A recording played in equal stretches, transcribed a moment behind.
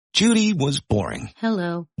Judy was boring.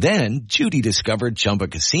 Hello. Then Judy discovered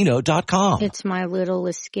ChumbaCasino.com. It's my little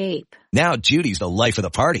escape. Now Judy's the life of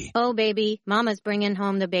the party. Oh, baby, mama's bringing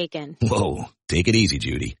home the bacon. Whoa, take it easy,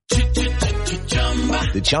 Judy.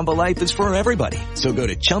 The Chumba life is for everybody. So go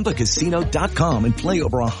to ChumbaCasino.com and play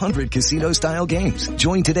over 100 casino-style games.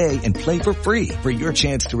 Join today and play for free for your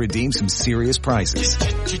chance to redeem some serious prizes.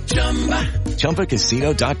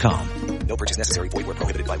 ChumbaCasino.com. No purchase necessary. Void where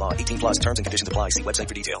prohibited by law. 18 plus terms and conditions apply. See website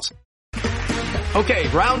for details. Okay,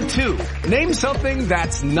 round two. Name something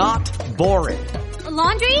that's not boring. A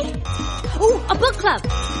laundry? Ooh, a book club.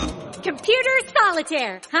 Computer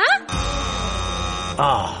solitaire, huh?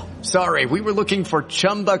 Ah, sorry, we were looking for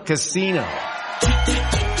Chumba Casino.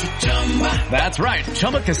 That's right,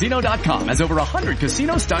 ChumbaCasino.com has over 100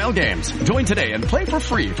 casino-style games. Join today and play for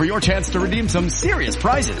free for your chance to redeem some serious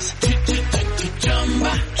prizes.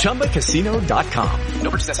 ChumbaCasino.com.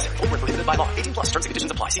 No purchase necessary. Void where prohibited by law. 18 plus terms and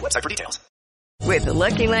conditions apply. See website for details. With the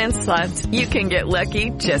Lucky Land Slots, you can get lucky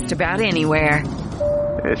just about anywhere.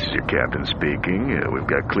 This is your captain speaking. We've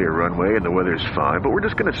got clear runway and the weather's fine, but we're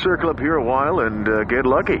just going to circle up here a while and get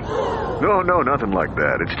lucky. No, nothing like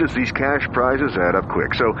that. It's just these cash prizes add up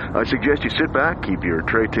quick. So I suggest you sit back, keep your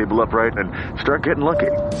tray table upright, and start getting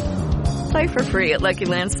lucky. Play for free at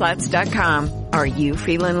LuckyLandSlots.com. Are you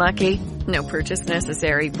feeling lucky? No purchase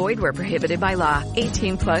necessary. Void where prohibited by law.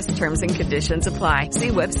 18 plus terms and conditions apply. See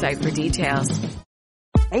website for details.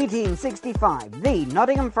 1865, the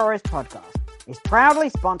Nottingham Forest podcast, is proudly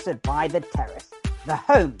sponsored by The Terrace, the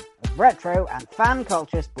home of retro and fan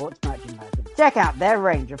culture sports merchandising. Check out their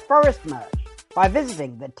range of Forest merch by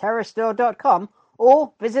visiting theterracestore.com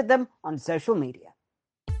or visit them on social media.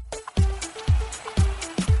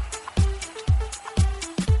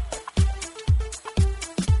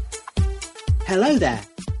 Hello there,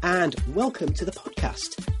 and welcome to the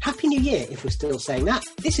podcast. Happy New Year, if we're still saying that.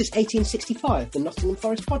 This is 1865, the Nottingham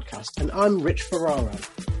Forest podcast, and I'm Rich Ferraro.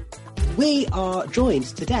 We are joined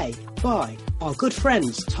today by our good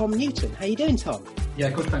friends, Tom Newton. How you doing, Tom?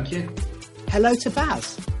 Yeah, good, thank you. Hello to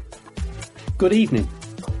Baz. Good evening.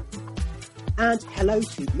 And hello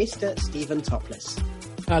to Mr. Stephen Topless.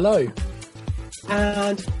 Hello.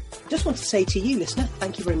 And just want to say to you, listener,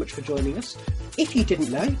 thank you very much for joining us. If you didn't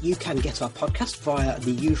know, you can get our podcast via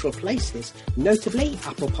the usual places, notably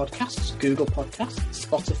Apple Podcasts, Google Podcasts,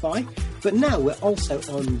 Spotify, but now we're also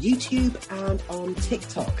on YouTube and on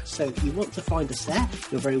TikTok. So if you want to find us there,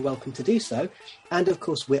 you're very welcome to do so. And of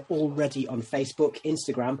course, we're already on Facebook,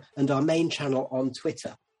 Instagram, and our main channel on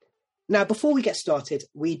Twitter. Now, before we get started,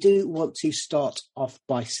 we do want to start off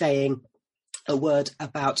by saying a word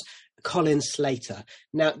about Colin Slater.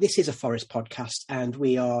 Now, this is a Forest podcast and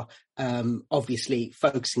we are obviously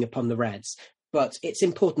focusing upon the Reds, but it's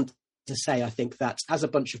important to say, I think, that as a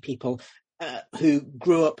bunch of people who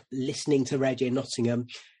grew up listening to Radio Nottingham,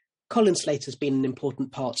 Colin Slater's been an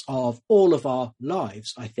important part of all of our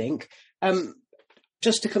lives, I think.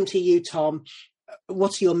 Just to come to you, Tom,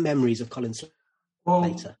 what are your memories of Colin Slater?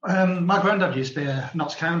 Well, my granddad used to be a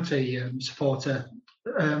Notts County supporter.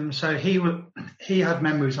 So he had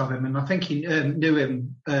memories of him, and I think he knew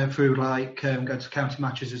him through going to county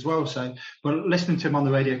matches as well. So, but listening to him on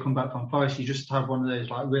the radio come back from Forest, you just have one of those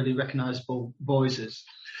like really recognisable voices,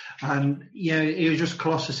 and yeah, he was just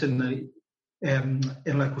colossus in the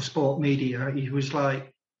in local sport media. He was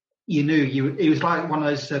like, he was like one of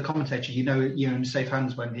those commentators, you're in safe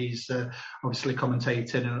hands when he's obviously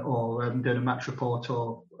commentating or doing a match report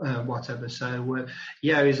or whatever. So,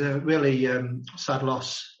 he's a really sad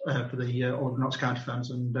loss for the all the Notts County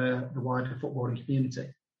fans and the wider footballing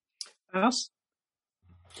community. Us?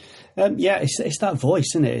 It's that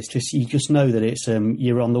voice, isn't it? It's just, you just know that it's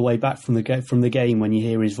you're on the way back from the game when you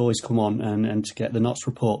hear his voice come on and to get the Notts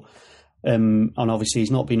report. And obviously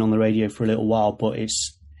he's not been on the radio for a little while, but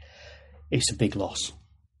it's a big loss.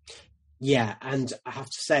 Yeah, and I have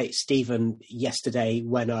to say, Stephen, yesterday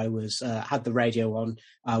when I was had the radio on,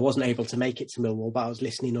 I wasn't able to make it to Millwall, but I was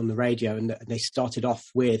listening on the radio, and they started off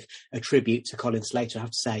with a tribute to Colin Slater. I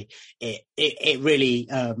have to say, it really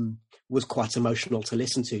was quite emotional to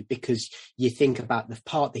listen to, because you think about the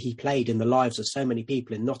part that he played in the lives of so many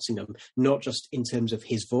people in Nottingham, not just in terms of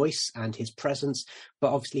his voice and his presence,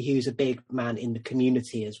 but obviously he was a big man in the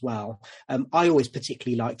community as well. I always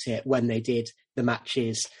particularly liked it when they did the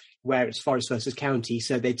matches where it's Forest versus County,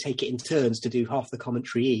 so they'd take it in turns to do half the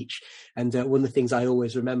commentary each. And one of the things I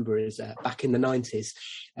always remember is back in the 90s,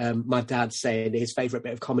 my dad saying his favourite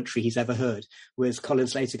bit of commentary he's ever heard was Colin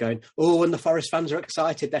Slater going, "Oh, when the Forest fans are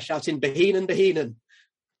excited, they're shouting, 'Baheenan, Baheenan.'"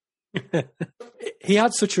 He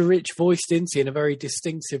had such a rich voice, didn't he, and a very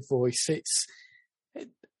distinctive voice.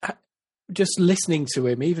 just listening to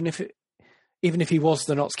him, even if he was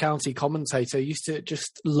the Notts County commentator, I used to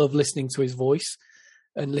just love listening to his voice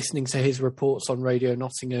and listening to his reports on Radio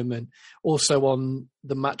Nottingham, and also on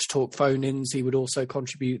the Match Talk phone-ins. He would also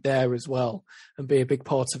contribute there as well and be a big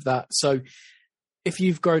part of that. So if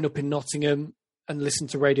you've grown up in Nottingham and listened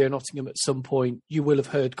to Radio Nottingham at some point, you will have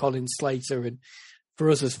heard Colin Slater. And for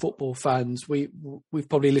us as football fans, we've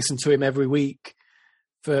probably listened to him every week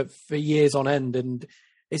for years on end. And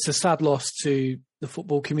it's a sad loss to the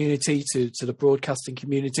football community, to the broadcasting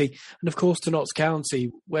community, and of course to Notts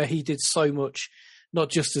County, where he did so much, not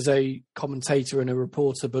just as a commentator and a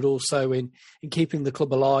reporter, but also in keeping the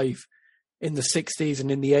club alive in the 60s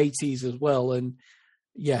and in the 80s as well. And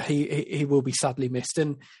yeah, he will be sadly missed.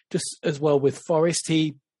 And just as well with Forest,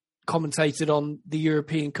 he commentated on the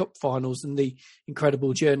European Cup finals and the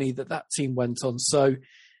incredible journey that team went on. So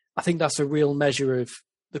I think that's a real measure of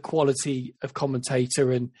the quality of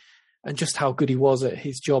commentator and just how good he was at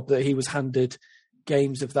his job, that he was handed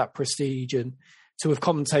games of that prestige, and to have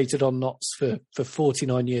commentated on Notts for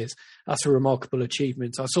 49 years, that's a remarkable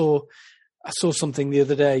achievement. I saw something the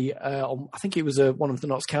other day, I think it was one of the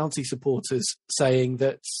Notts County supporters saying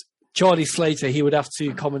that Charlie Slater, he would have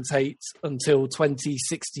to commentate until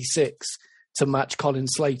 2066 to match Colin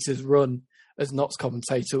Slater's run as Notts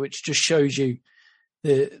commentator, which just shows you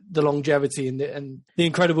the longevity and the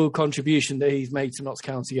incredible contribution that he's made to Notts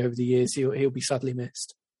County over the years. He'll be sadly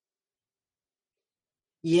missed.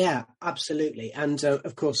 Yeah, absolutely. And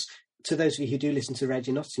of course, to those of you who do listen to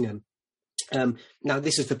Radio Nottingham, now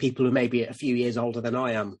this is for people who may be a few years older than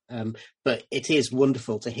I am, but it is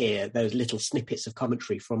wonderful to hear those little snippets of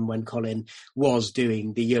commentary from when Colin was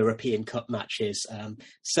doing the European Cup matches.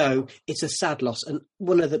 So it's a sad loss. And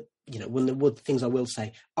one of the things I will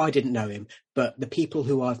say, I didn't know him, but the people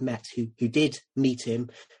who I've met who did meet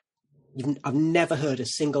him, I've never heard a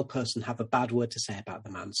single person have a bad word to say about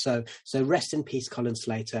the man. So rest in peace, Colin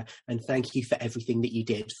Slater, and thank you for everything that you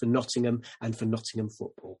did for Nottingham and for Nottingham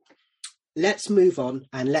football. Let's move on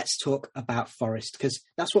and let's talk about Forest, because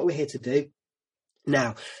that's what we're here to do.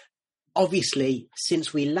 Now, obviously,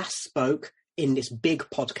 since we last spoke in this big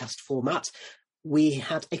podcast format, we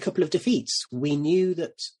had a couple of defeats. We knew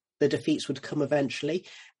that the defeats would come eventually,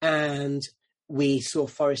 and we saw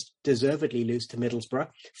Forest deservedly lose to Middlesbrough,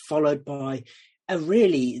 followed by a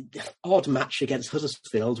really odd match against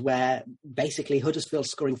Huddersfield, where basically Huddersfield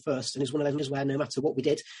scoring first, and it's one of those where no matter what we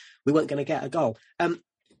did, we weren't going to get a goal.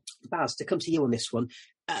 Baz, to come to you on this one,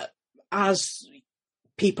 as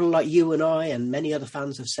people like you and I and many other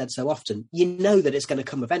fans have said so often, you know that it's going to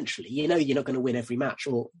come eventually. You know you're not going to win every match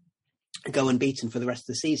or go unbeaten for the rest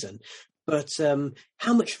of the season. But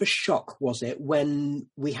how much of a shock was it when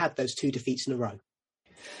we had those two defeats in a row?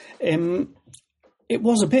 It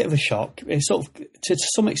was a bit of a shock. It sort of, to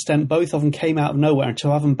some extent, both of them came out of nowhere, and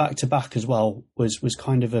to have them back to back as well was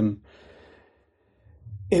kind of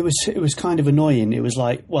it was kind of annoying. It was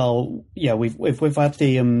like, well, yeah, we've had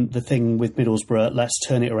the thing with Middlesbrough. Let's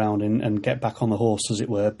turn it around and get back on the horse, as it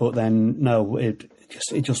were. But then no, it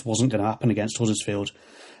just wasn't going to happen against Huddersfield.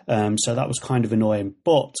 So that was kind of annoying.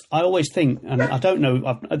 But I always think, and I don't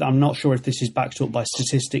know, I'm not sure if this is backed up by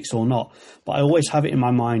statistics or not, but I always have it in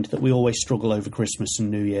my mind that we always struggle over Christmas and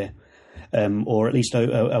New Year, or at least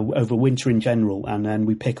over winter in general, and then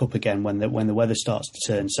we pick up again when the weather starts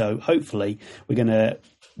to turn. So hopefully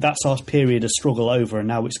that's our period of struggle over, and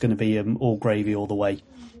now it's going to be all gravy all the way.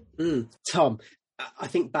 Tom, I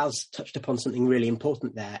think Baz touched upon something really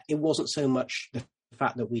important there. It wasn't so much the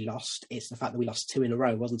fact that we lost, it's the fact that we lost two in a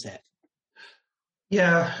row, wasn't it?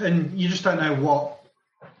 Yeah, and you just don't know what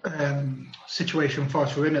situation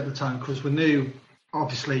Forest were in at the time, because we knew,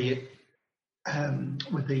 obviously,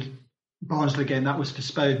 with the Barnsley game, that was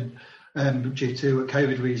postponed due to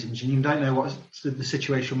COVID reasons, and you don't know what the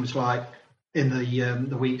situation was like in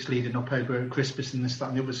the weeks leading up over Christmas and this, that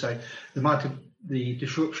and the other. So the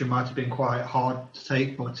disruption might have been quite hard to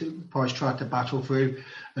take, but Forest tried to battle through,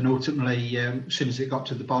 and ultimately, as soon as it got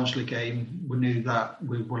to the Barnsley game, we knew that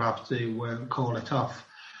we will have to call it off.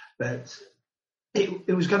 But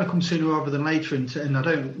it was going to come sooner rather than later, and I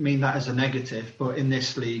don't mean that as a negative, but in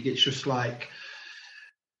this league, it's just like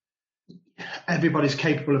everybody's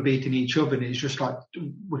capable of beating each other, and it's just like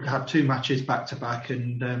we had two matches back to back,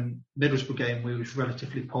 and Middlesbrough game we was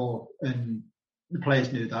relatively poor, and the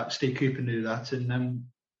players knew that. Steve Cooper knew that, and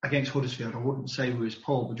against Huddersfield, I wouldn't say we was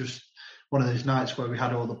poor, but just one of those nights where we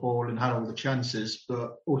had all the ball and had all the chances,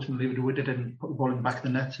 but ultimately we didn't put the ball in the back of the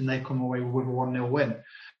net, and they come away with a 1-0 win.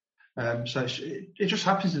 So it just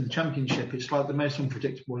happens in the Championship. It's like the most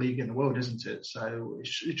unpredictable league in the world, isn't it? So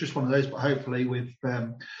it's just one of those. But hopefully, with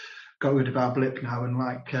got rid of our blip now, and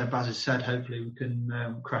like Baz has said, hopefully we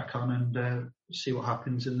can crack on and see what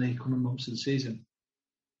happens in the coming months of the season.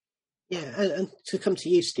 Yeah, and to come to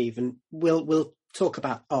you, Stephen, we'll talk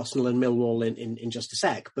about Arsenal and Millwall in just a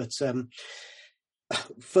sec, but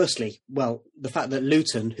firstly, well, the fact that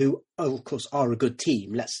Luton, who of course are a good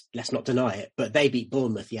team, let's not deny it, but they beat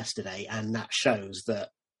Bournemouth yesterday, and that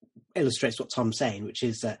illustrates what Tom's saying, which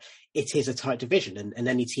is that it is a tight division, and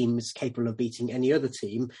any team is capable of beating any other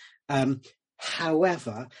team.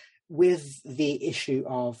 However, with the issue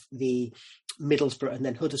of the Middlesbrough and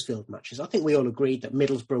then Huddersfield matches, I think we all agreed that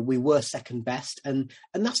Middlesbrough, we were second best, and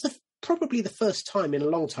that's probably the first time in a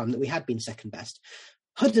long time that we had been second best.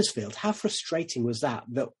 Huddersfield, how frustrating was that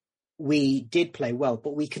we did play well,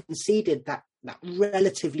 but we conceded that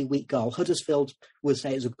relatively weak goal. Huddersfield would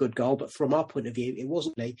say it was a good goal, but from our point of view, it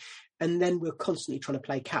wasn't. And then we're constantly trying to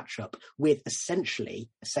play catch up with essentially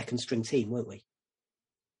a second string team, weren't we?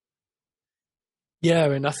 Yeah,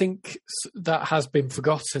 and I think that has been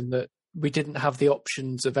forgotten, that we didn't have the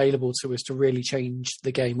options available to us to really change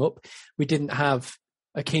the game up. We didn't have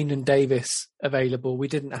a Keenan Davis available. We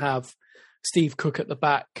didn't have Steve Cook at the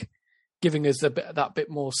back giving us that bit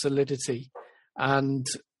more solidity. And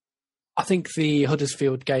I think the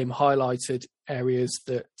Huddersfield game highlighted areas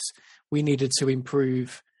that we needed to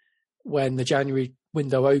improve when the January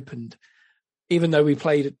window opened. Even though we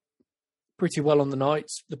played pretty well on the night,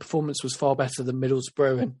 the performance was far better than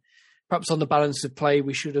Middlesbrough, and perhaps on the balance of play,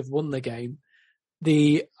 we should have won the game.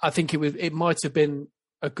 I think it might have been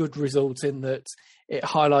a good result in that it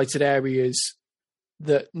highlighted areas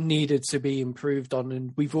that needed to be improved on,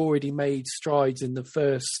 and we've already made strides in the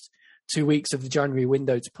first 2 weeks of the January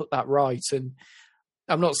window to put that right. And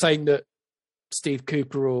I'm not saying that Steve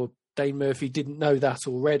Cooper or Dane Murphy didn't know that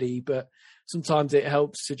already, but sometimes it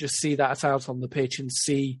helps to just see that out on the pitch and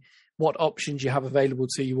see what options you have available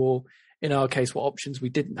to you, or in our case, what options we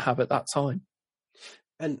didn't have at that time.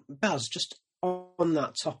 And Baz, just on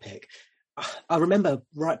that topic, I remember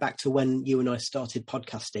right back to when you and I started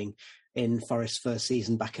podcasting in Forest's first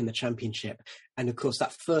season back in the Championship. And of course,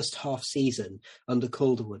 that first half season under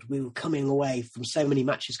Calderwood, we were coming away from so many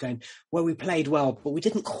matches going, well, we played well, but we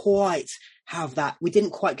didn't quite have that. We didn't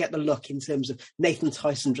quite get the luck in terms of Nathan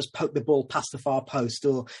Tyson just poked the ball past the far post,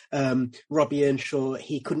 or Robbie Earnshaw,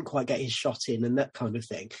 he couldn't quite get his shot in, and that kind of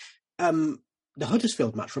thing. The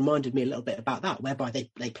Huddersfield match reminded me a little bit about that, whereby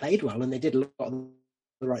they played well and they did a lot of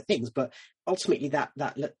the right things, but ultimately that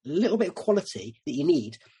little bit of quality that you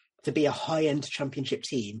need to be a high-end Championship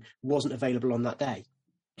team wasn't available on that day.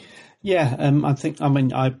 Yeah,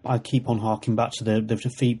 I keep on harking back to the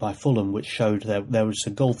defeat by Fulham, which showed there was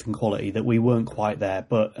a gulf in quality that we weren't quite there.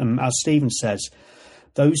 But as Stephen says,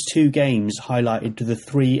 those two games highlighted the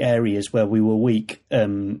three areas where we were weak.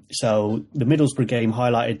 So the Middlesbrough game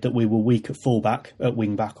highlighted that we were weak at fullback, at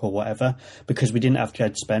wing back or whatever, because we didn't have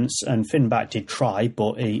Jed Spence, and Finn Back did try,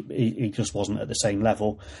 but he just wasn't at the same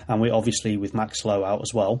level. And we obviously with Max Lowe out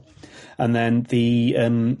as well. And then the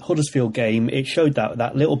Huddersfield game, it showed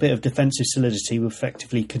that little bit of defensive solidity. We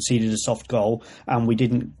effectively conceded a soft goal, and we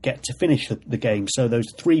didn't get to finish the game. So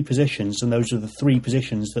those three positions, and those are the three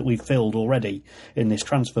positions that we've filled already in this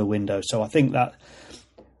transfer window. So I think that,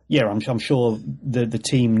 yeah, I'm sure the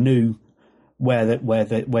team knew where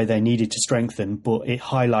they needed to strengthen, but it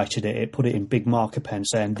highlighted it put it in big marker pen,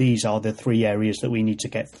 saying these are the three areas that we need to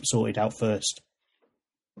get sorted out first.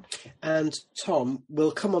 And Tom,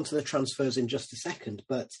 we'll come on to the transfers in just a second,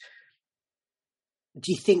 but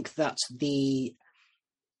do you think that the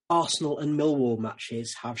Arsenal and Millwall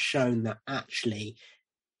matches have shown that actually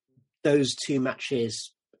those two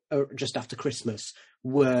matches just after Christmas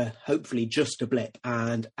were hopefully just a blip,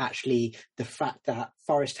 and actually the fact that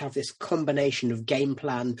Forest have this combination of game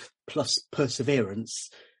plan plus perseverance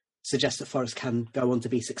suggests that Forest can go on to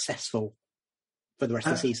be successful for the rest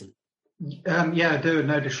of the season? Yeah, I do.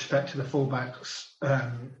 No disrespect to the fullbacks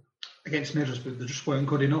against Middlesbrough, they just weren't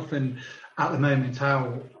good enough. And at the moment,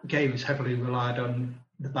 our game is heavily relied on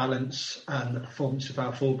the balance and the performance of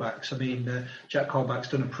our fullbacks. I mean, Jack Colback's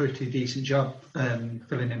done a pretty decent job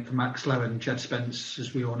filling in for Max Lowe, and Jed Spence,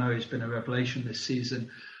 as we all know, has been a revelation this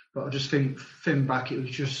season. But I just think Finn Back,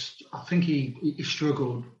 I think he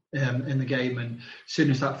struggled in the game, and as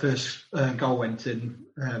soon as that first goal went in,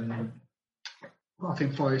 I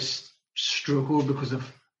think Forest struggled because of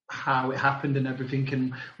how it happened and everything,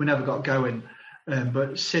 and we never got going.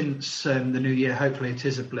 But since the new year, hopefully it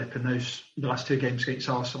is a blip, and the last two games against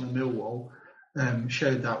Arsenal and Millwall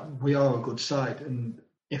showed that we are a good side, and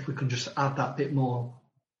if we can just add that bit more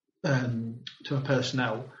to our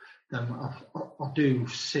personnel, then I do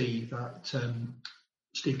see that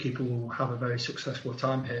Steve Cooper will have a very successful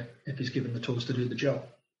time here if he's given the tools to do the job.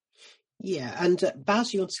 Yeah, and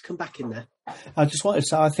Baz, you want to come back in there? I just wanted to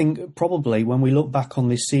say, I think probably when we look back on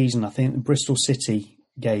this season, I think the Bristol City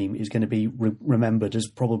game is going to be remembered as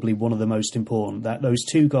probably one of the most important. That those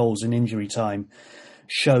 2 goals in injury time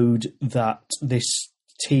showed that this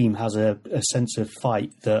team has a sense of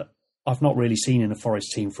fight that I've not really seen in a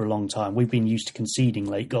Forest team for a long time. We've been used to conceding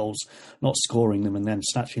late goals, not scoring them and then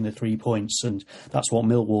snatching the 3 points, and that's what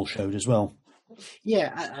Millwall showed as well.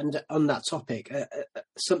 Yeah, and on that topic,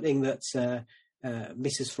 something that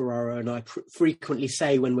Mrs. Ferraro and I frequently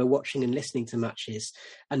say when we're watching and listening to matches,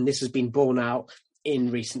 and this has been borne out in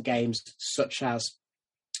recent games, such as,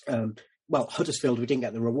 Huddersfield, we didn't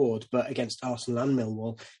get the reward, but against Arsenal and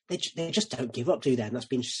Millwall, they just don't give up, do they? And that's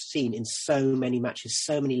been seen in so many matches,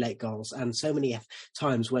 so many late goals, and so many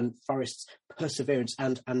times when Forest's perseverance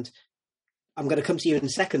and I'm going to come to you in a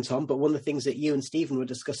second, Tom, but one of the things that you and Stephen were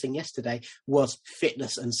discussing yesterday was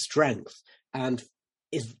fitness and strength. And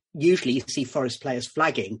is usually you see Forest players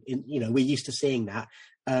flagging. We're used to seeing that.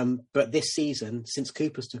 But this season, since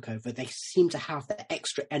Cooper's took over, they seem to have the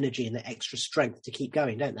extra energy and the extra strength to keep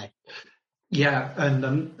going, don't they? Yeah, and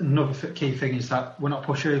another key thing is that we're not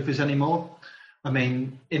pushovers anymore. I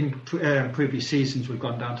mean, in previous seasons, we've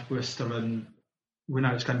gone down to Bristol and we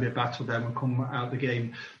know it's going to be a battle then. We'll come out of the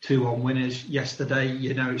game 2-1 winners. Yesterday,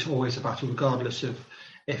 it's always a battle regardless of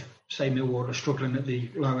if, say, Millwall are struggling at the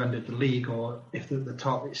lower end of the league or if at the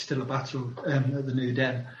top, it's still a battle at the New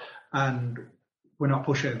Den. And we're not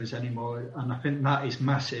pushovers anymore. And I think that is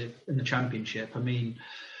massive in the Championship. I mean,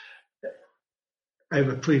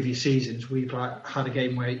 over previous seasons, we've had a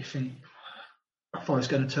game where you think, I thought it's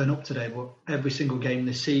going to turn up today, but every single game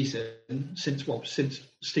this season, since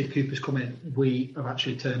Steve Cooper's come in, we have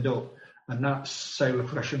actually turned up, and that's so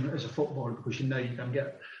refreshing as a footballer because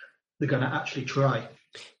they're going to actually try.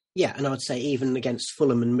 Yeah, and I would say even against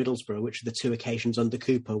Fulham and Middlesbrough, which are the 2 occasions under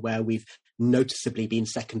Cooper where we've noticeably been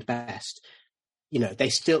second best, they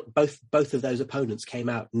still both of those opponents came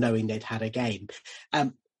out knowing they'd had a game.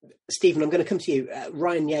 Stephen, I'm going to come to you.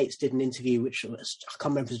 Ryan Yates did an interview, which I can't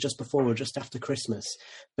remember if it was just before or just after Christmas,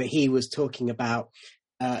 but he was talking about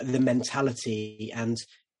the mentality and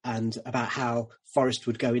about how Forest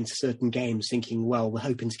would go into certain games thinking, well, we're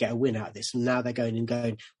hoping to get a win out of this. And now they're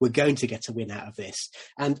going, we're going to get a win out of this.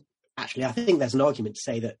 And actually, I think there's an argument to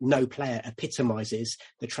say that no player epitomises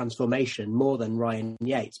the transformation more than Ryan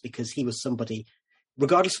Yates, because he was somebody,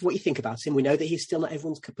 regardless of what you think about him, we know that he's still not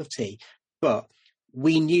everyone's cup of tea, but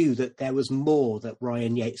we knew that there was more that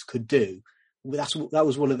Ryan Yates could do. That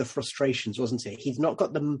was one of the frustrations, wasn't it? He's not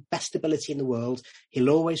got the best ability in the world. He'll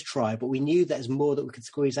always try, but we knew there's more that we could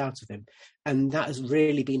squeeze out of him. And that has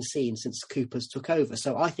really been seen since Cooper's took over.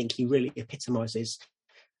 So I think he really epitomises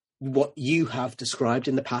what you have described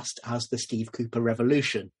in the past as the Steve Cooper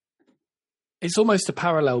revolution. It's almost a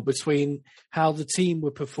parallel between how the team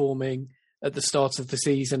were performing at the start of the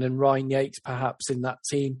season and Ryan Yates perhaps in that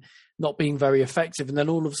team not being very effective. And then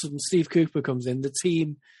all of a sudden Steve Cooper comes in. The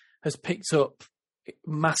team has picked up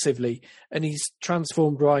massively and he's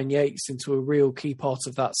transformed Ryan Yates into a real key part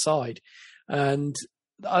of that side. And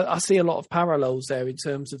I see a lot of parallels there in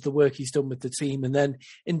terms of the work he's done with the team and then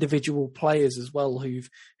individual players as well who've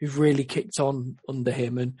really kicked on under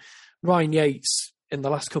him. And Ryan Yates in the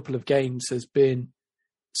last couple of games has been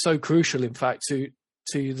so crucial, in fact, to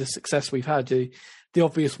the success we've had. The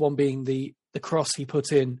obvious one being the cross he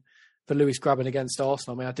put in for Lewis Grabban against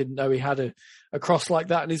Arsenal. I mean, I didn't know he had a cross like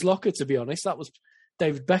that in his locker, to be honest. That was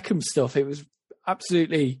David Beckham stuff. It was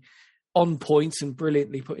absolutely on point and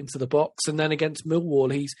brilliantly put into the box. And then against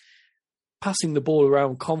Millwall, he's passing the ball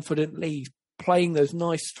around confidently. He's playing those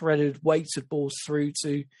nice threaded, weighted balls through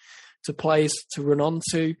to players to run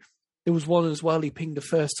onto. There was one as well. He pinged the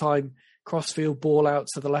first time crossfield ball out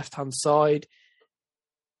to the left-hand side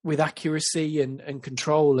with accuracy and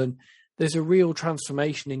control. And there's a real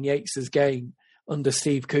transformation in Yates's game under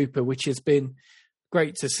Steve Cooper, which has been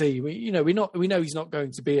great to see. We know he's not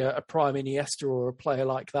going to be a prime Iniesta or a player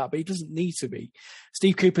like that, but he doesn't need to be.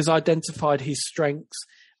 Steve Cooper's identified his strengths,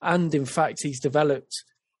 and in fact, he's developed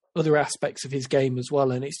other aspects of his game as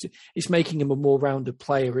well. And it's making him a more rounded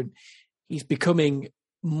player, and he's becoming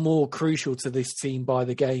more crucial to this team by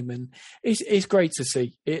the game. And it's great to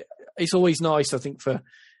see. It's always nice, I think,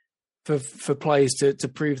 for players to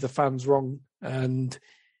prove the fans wrong and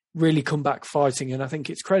really come back fighting. And I think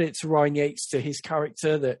it's credit to Ryan Yates, to his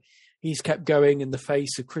character, that he's kept going in the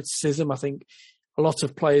face of criticism. I think a lot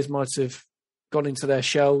of players might have gone into their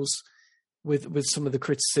shells with some of the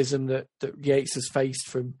criticism that Yates has faced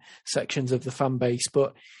from sections of the fan base,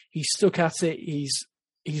 but he's stuck at it. He's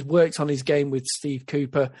he's worked on his game with Steve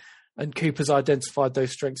Cooper, and Cooper's identified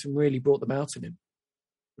those strengths and really brought them out in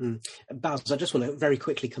him. Baz, I just want to very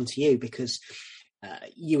quickly come to you because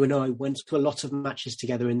you and I went to a lot of matches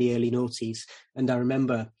together in the early noughties, and I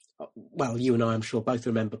remember, well, you and I, I'm sure, both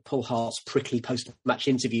remember Paul Hart's prickly post-match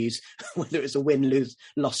interviews, whether it was a win, lose,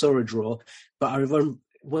 loss or a draw. But I remember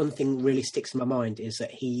one thing really sticks in my mind is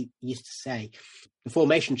that he used to say the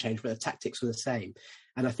formation changed, but the tactics were the same.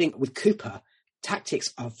 And I think with Cooper,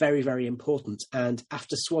 tactics are very, very important. And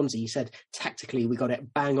after Swansea, he said, tactically, we got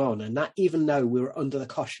it bang on. And that, even though we were under the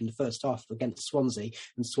cosh in the first half against Swansea,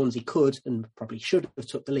 and Swansea could and probably should have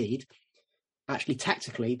took the lead, actually,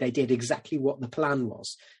 tactically, they did exactly what the plan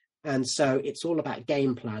was. And so it's all about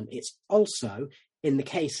game plan. It's also, in the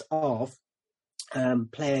case of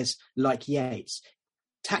players like Yates,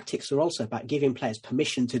 tactics are also about giving players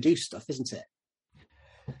permission to do stuff, isn't it?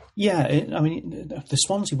 Yeah, the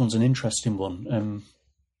Swansea one's an interesting one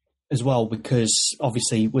as well, because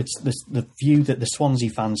obviously with the view that the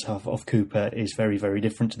Swansea fans have of Cooper is very, very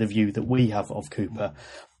different to the view that we have of Cooper.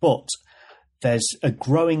 But there's a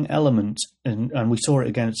growing element, and we saw it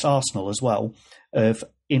against Arsenal as well, of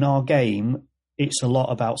in our game, it's a lot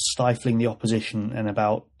about stifling the opposition and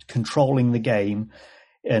about controlling the game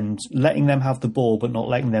and letting them have the ball but not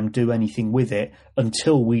letting them do anything with it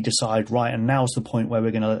until we decide, right, and now's the point where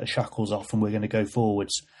we're going to let the shackles off and we're going to go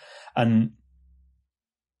forwards. And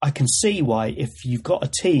I can see why, if you've got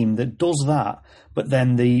a team that does that, but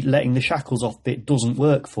then the letting the shackles off bit doesn't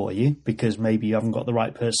work for you because maybe you haven't got the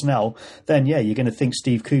right personnel, then yeah, you're going to think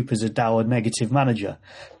Steve Cooper's a dour negative manager.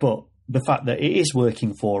 But the fact that it is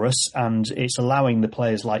working for us and it's allowing the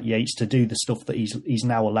players like Yates to do the stuff that he's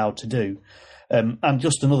now allowed to do. And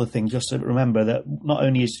just another thing, just to remember that not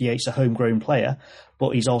only is Yates a homegrown player,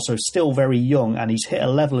 but he's also still very young and he's hit a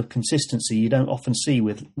level of consistency you don't often see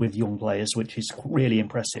with young players, which is really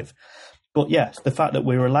impressive. But yes, the fact that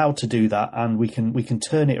we're allowed to do that and we can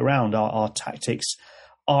turn it around, our tactics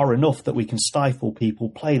are enough that we can stifle people,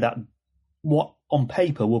 play that what on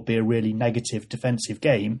paper would be a really negative defensive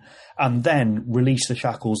game, and then release the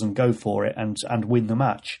shackles and go for it and win the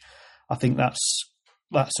match. I think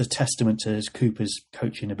that's a testament to Cooper's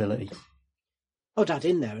coaching ability. I'd add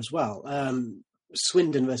in there as well,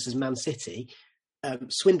 Swindon versus Man City.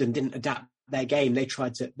 Swindon didn't adapt their game. They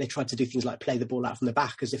tried to do things like play the ball out from the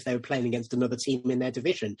back as if they were playing against another team in their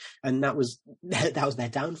division, and that was their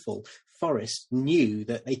downfall. Forest knew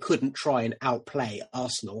that they couldn't try and outplay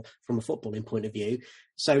Arsenal from a footballing point of view,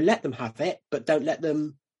 so let them have it, but don't let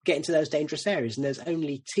them get into those dangerous areas. And there's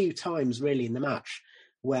only 2 times really in the match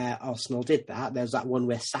where Arsenal did that. There's that one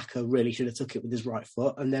where Saka really should have took it with his right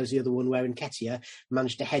foot, and there's the other one where Nketiah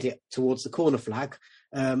managed to head it towards the corner flag.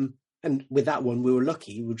 And with that one, we were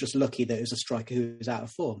lucky. We were just lucky that it was a striker who was out of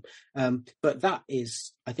form. But that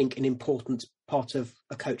is, I think, an important part of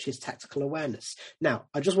a coach's tactical awareness. Now,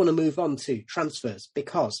 I just want to move on to transfers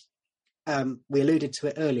because we alluded to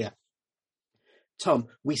it earlier. Tom,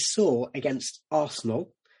 we saw against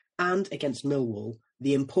Arsenal and against Millwall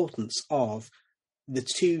the importance of the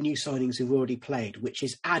 2 new signings who've already played, which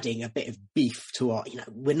is adding a bit of beef to our,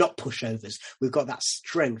 we're not pushovers. We've got that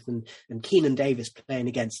strength, and Keenan Davis playing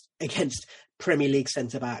against Premier League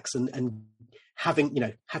centre-backs and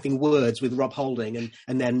having words with Rob Holding,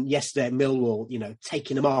 and then yesterday at Millwall,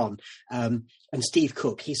 taking them on. And Steve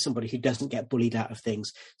Cook, he's somebody who doesn't get bullied out of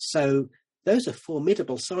things. So those are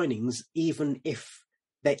formidable signings, even if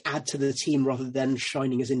they add to the team rather than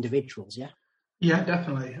shining as individuals, yeah? Yeah,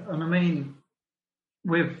 definitely. And I mean,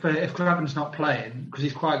 if Graben's not playing, because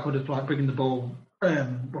he's quite good at bringing the ball,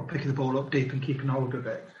 picking the ball up deep and keeping hold of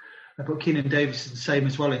it. But Keenan Davis is the same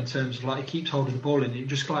as well in terms of he keeps holding the ball and it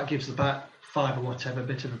just gives the back 5 or whatever a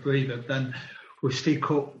bit of a breather. Then with Steve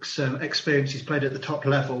Cook's experience, he's played at the top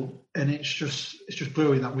level, and it's just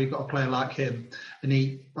brilliant that we've got a player like him. And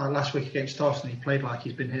he last week against Arsenal, he played like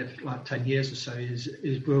he's been here for 10 years or so.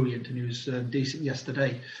 He's brilliant, and he was decent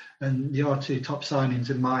yesterday. And the are 2 top signings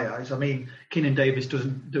in my eyes. I mean, Keenan Davis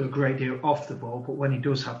doesn't do a great deal off the ball, but when he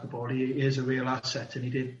does have the ball, he is a real asset, and he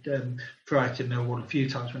did frighten Millwall a few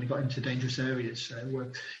times when he got into dangerous areas. So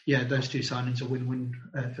those 2 signings are win-win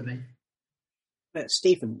for me.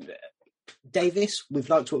 Stephen, Davis, we've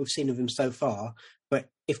liked what we've seen of him so far, but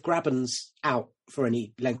if Graben's out for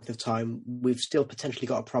any length of time, we've still potentially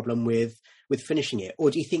got a problem with finishing it.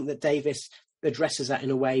 Or do you think that Davis addresses that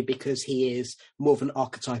in a way because he is more of an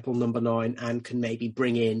archetypal number 9 and can maybe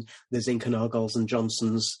bring in the Zinchenagels and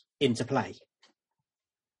Johnsons into play?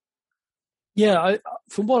 Yeah,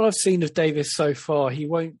 from what I've seen of Davis so far, he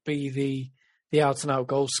won't be the out-and-out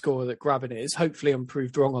goal scorer that Graben is. Hopefully I'm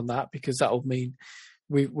proved wrong on that, because that'll mean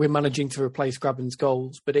we're managing to replace Grabban's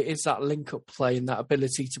goals, but it is that link-up play and that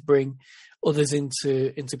ability to bring others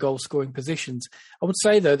into goal-scoring positions. I would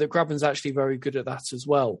say, though, that Grabban's actually very good at that as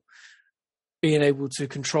well, being able to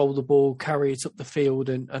control the ball, carry it up the field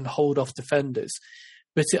and hold off defenders.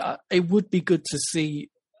 But it would be good to see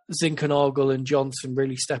Zinkernagel and Johnson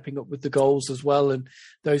really stepping up with the goals as well, and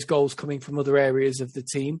those goals coming from other areas of the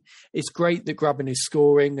team. It's great that Grabban is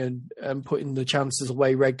scoring and putting the chances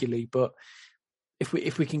away regularly, but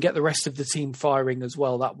if we can get the rest of the team firing as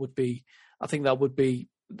well, that would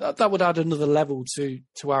add another level to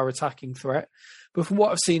our attacking threat. But from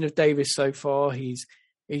what I've seen of Davis so far, he's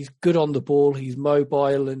good on the ball, he's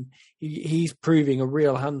mobile, and he's proving a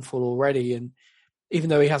real handful already. And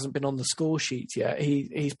even though he hasn't been on the score sheet yet,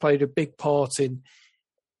 he's played a big part in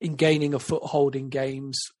gaining a foothold in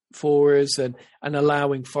games for us and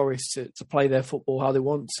allowing Forest to play their football how they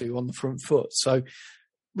want to on the front foot. So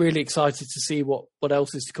really excited to see what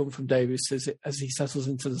else is to come from Davis as he settles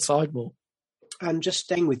into the side more. And just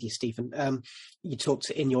staying with you, Stephen, you talked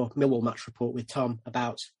in your Millwall match report with Tom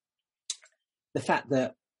about the fact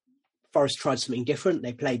that Forest tried something different.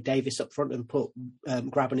 They played Davis up front and put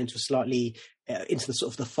Grabban into into the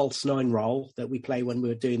sort of the false nine role that we play when we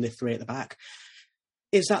were doing the three at the back.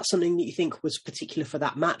 Is that something that you think was particular for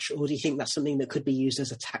that match, or do you think that's something that could be used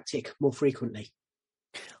as a tactic more frequently?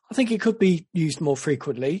 I think it could be used more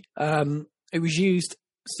frequently. It was used,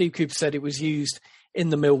 Steve Cooper said it was used in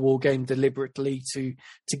the Millwall game deliberately to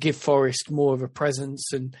give Forest more of a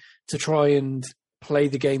presence and to try and play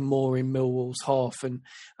the game more in Millwall's half and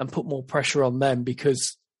put more pressure on them,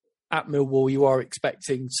 because at Millwall you are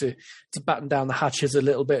expecting to batten down the hatches a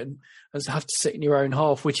little bit and have to sit in your own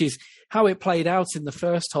half, which is how it played out in the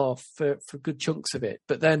first half for good chunks of it.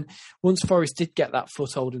 But then once Forest did get that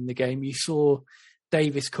foothold in the game, you saw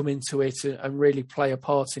Davis come into it and really play a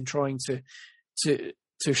part in trying to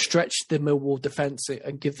stretch the Millwall defence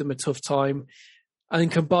and give them a tough time. And then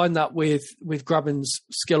combine that with Grabban's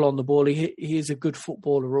skill on the ball. He is a good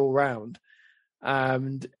footballer all round.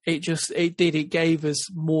 And it gave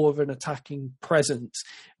us more of an attacking presence.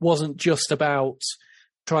 It wasn't just about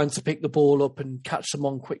trying to pick the ball up and catch them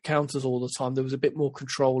on quick counters all the time. There was a bit more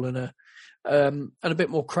control and a bit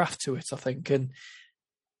more craft to it, I think. And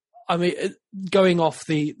I mean, going off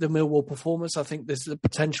the Millwall performance, I think there's the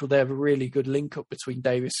potential there of a really good link up between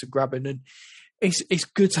Davis and Grabban, and it's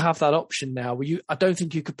good to have that option now. I don't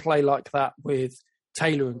think you could play like that with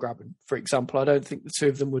Taylor and Grabban, for example. I don't think the two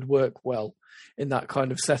of them would work well in that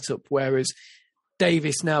kind of setup, whereas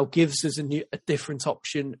Davis now gives us a different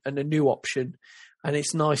option and a new option, and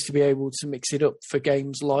it's nice to be able to mix it up for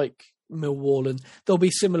games like Millwall, and there'll be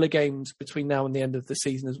similar games between now and the end of the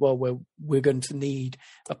season as well where we're going to need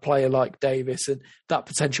a player like Davis and that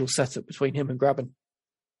potential setup between him and Grabban.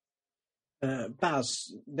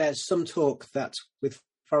 Baz, there's some talk that with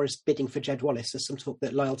Forest bidding for Jed Wallace, there's some talk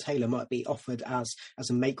that Lyle Taylor might be offered as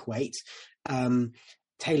a make weight.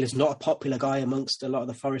 Taylor's not a popular guy amongst a lot of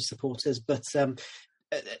the Forest supporters, but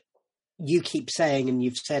you keep saying, and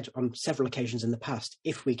you've said on several occasions in the past,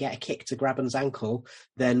 if we get a kick to Grabban's ankle,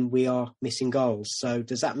 then we are missing goals. So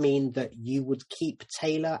does that mean that you would keep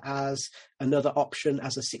Taylor as another option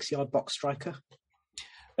as a 6-yard box striker?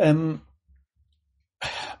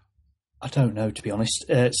 I don't know, to be honest.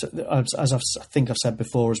 As I think I've said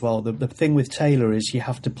before as well, the thing with Taylor is you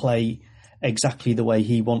have to play exactly the way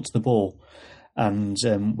he wants the ball. And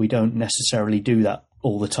we don't necessarily do that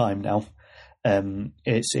all the time now.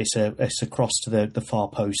 It's a cross to the far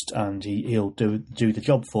post and he'll do the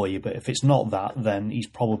job for you. But if it's not that, then he's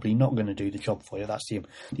probably not going to do the job for you. That's the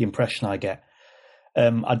impression I get.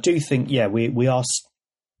 I do think, we are.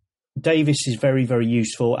 Davis is very, very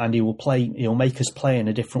useful, and he'll make us play in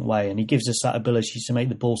a different way, and he gives us that ability to make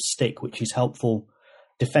the ball stick, which is helpful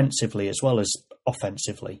defensively as well as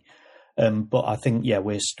offensively. But I think,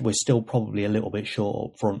 we're still probably a little bit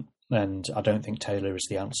short up front, and I don't think Taylor is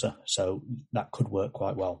the answer. So that could work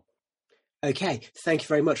quite well. Okay, thank you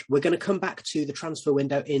very much. We're going to come back to the transfer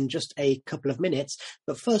window in just a couple of minutes,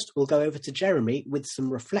 but first we'll go over to Jeremy with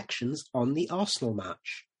some reflections on the Arsenal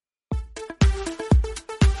match.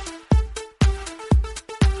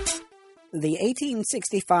 The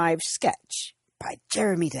 1865 Sketch by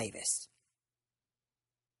Jeremy Davis.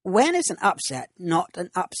 When is an upset not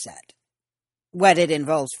an upset? When it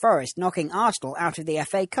involves Forest knocking Arsenal out of the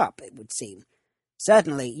FA Cup, it would seem.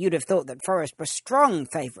 Certainly, you'd have thought that Forest were strong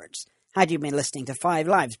favourites, had you been listening to Five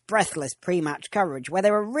Live's breathless pre-match coverage, where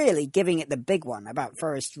they were really giving it the big one about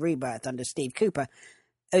Forest's rebirth under Steve Cooper,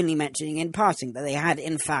 only mentioning in passing that they had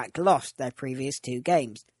in fact lost their previous 2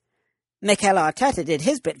 games. Mikel Arteta did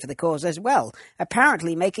his bit for the cause as well,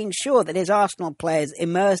 apparently making sure that his Arsenal players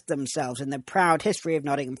immersed themselves in the proud history of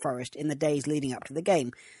Nottingham Forest in the days leading up to the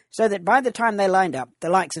game, so that by the time they lined up, the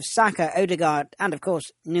likes of Saka, Odegaard and, of course,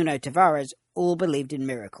 Nuno Tavares all believed in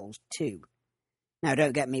miracles too. Now,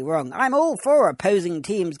 don't get me wrong, I'm all for opposing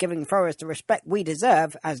teams giving Forest the respect we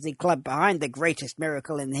deserve as the club behind the greatest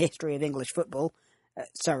miracle in the history of English football.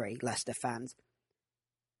 Sorry, Leicester fans.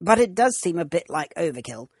 But it does seem a bit like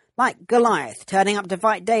overkill, like Goliath turning up to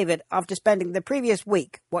fight David after spending the previous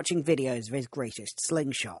week watching videos of his greatest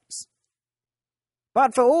slingshots.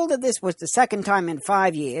 But for all that this was the second time in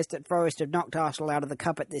 5 years that Forest had knocked Arsenal out of the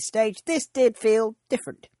cup at this stage, this did feel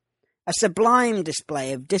different. A sublime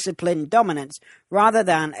display of disciplined dominance rather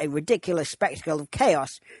than a ridiculous spectacle of chaos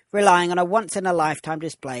relying on a once-in-a-lifetime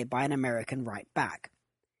display by an American right-back.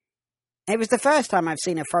 It was the first time I've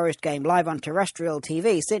seen a Forest game live on terrestrial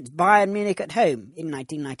TV since Bayern Munich at home in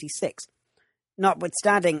 1996.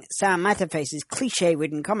 Notwithstanding Sam Matterface's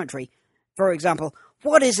cliché-ridden commentary, for example,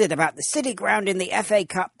 what is it about the City Ground in the FA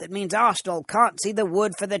Cup that means Arsenal can't see the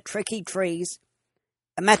wood for the tricky trees?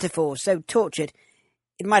 A metaphor so tortured,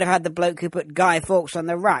 it might have had the bloke who put Guy Fawkes on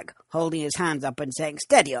the rack holding his hands up and saying,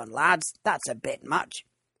 "Steady on, lads, that's a bit much."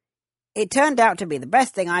 It turned out to be the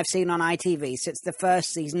best thing I've seen on ITV since the first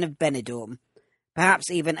season of Benidorm,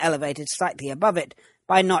 perhaps even elevated slightly above it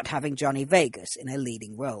by not having Johnny Vegas in a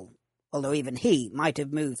leading role, although even he might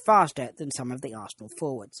have moved faster than some of the Arsenal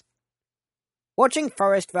forwards. Watching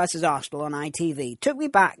Forest versus Arsenal on ITV took me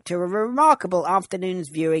back to a remarkable afternoon's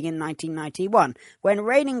viewing in 1991 when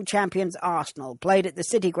reigning champions Arsenal played at the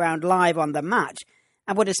City Ground live on The Match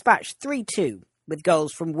and were dispatched 3-2 with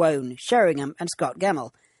goals from Wone, Sheringham and Scott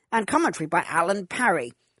Gemmell, and commentary by Alan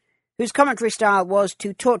Parry, whose commentary style was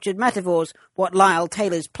to tortured metaphors what Lyle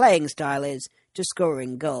Taylor's playing style is to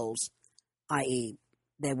scoring goals, i.e.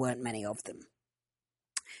 there weren't many of them.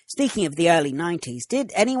 Speaking of the early 90s,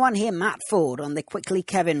 did anyone hear Matt Ford on the Quickly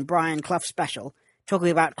Kevin Brian Clough special, talking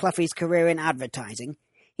about Clough's career in advertising?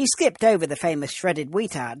 He skipped over the famous shredded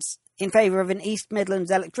wheat ads in favour of an East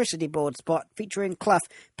Midlands electricity board spot featuring Clough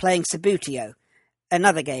playing Sabutio,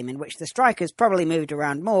 another game in which the strikers probably moved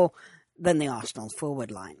around more than the Arsenal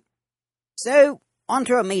forward line. So, on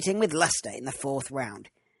to a meeting with Leicester in the 4th round.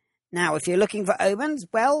 Now, if you're looking for omens,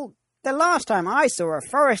 well, the last time I saw a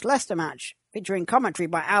Forest-Leicester match featuring commentary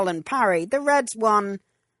by Alan Parry, the Reds won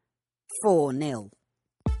 4-0.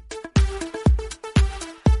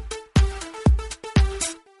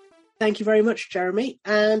 Thank you very much, Jeremy.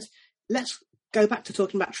 And let's go back to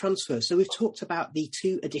talking about transfers. So we've talked about the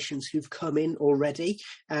 2 additions who've come in already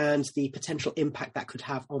and the potential impact that could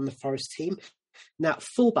have on the Forest team. Now,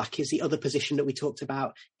 fullback is the other position that we talked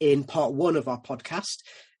about in part 1 of our podcast.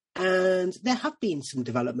 And there have been some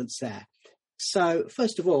developments there. So,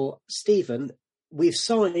 first of all, Stephen, we've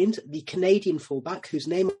signed the Canadian fullback, whose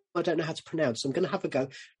name I don't know how to pronounce. So I'm going to have a go.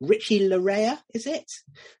 Richie Larea, is it?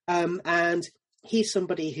 And he's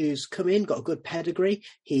somebody who's come in, got a good pedigree.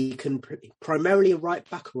 He can primarily a right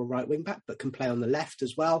back or a right wing back, but can play on the left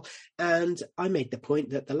as well. And I made the point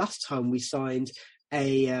that the last time we signed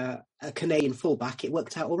a Canadian fullback, it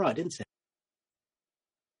worked out all right, didn't it?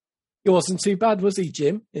 It wasn't too bad, was he,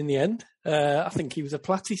 Jim, in the end? I think he was a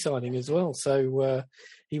Platty signing as well. So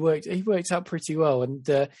he worked out pretty well.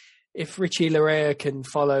 And if Richie Larea can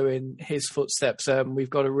follow in his footsteps, we've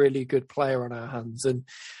got a really good player on our hands. And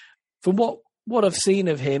from what I've seen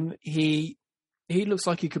of him, he looks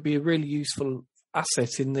like he could be a really useful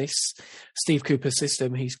asset in this Steve Cooper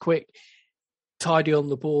system. He's quick, tidy on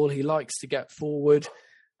the ball. He likes to get forward,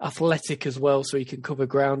 athletic as well, so he can cover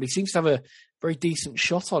ground. He seems to have a very decent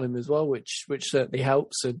shot on him as well, which certainly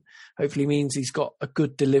helps and hopefully means he's got a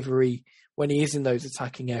good delivery when he is in those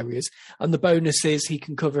attacking areas. And the bonus is he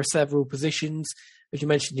can cover several positions. As you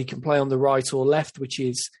mentioned, he can play on the right or left, which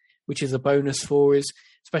is a bonus for us,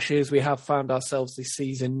 especially as we have found ourselves this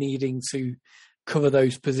season needing to cover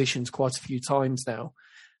those positions quite a few times now.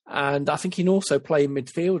 And I think he can also play in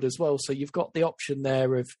midfield as well. So you've got the option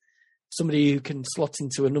there of somebody who can slot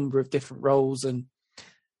into a number of different roles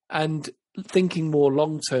and thinking more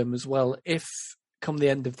long-term as well. If come the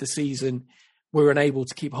end of the season, we're unable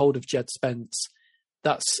to keep hold of Jed Spence,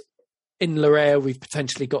 that's in Larea, we've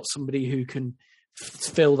potentially got somebody who can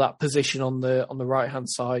fill that position on the right-hand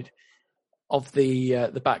side of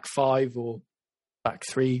the back 5 or back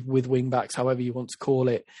 3 with wing backs, however you want to call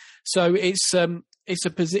it. So it's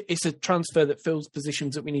a transfer that fills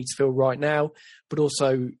positions that we need to fill right now, but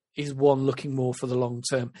also is one looking more for the long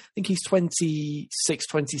term. I think he's 26,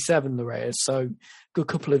 27, Larea, so good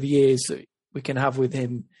couple of years that we can have with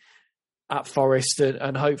him at Forest,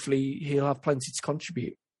 and hopefully he'll have plenty to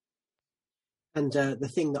contribute. And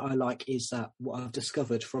the thing that I like is that what I've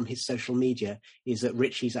discovered from his social media is that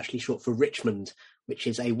Richie's actually short for Richmond, which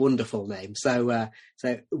is a wonderful name. So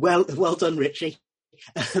well done, Richie.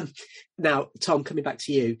 Now, Tom, coming back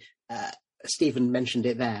to you, Stephen mentioned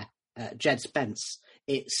it there. Jed Spence.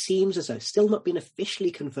 It seems as though, still not been officially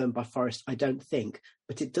confirmed by Forest, I don't think,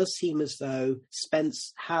 but it does seem as though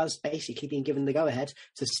Spence has basically been given the go-ahead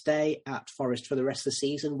to stay at Forest for the rest of the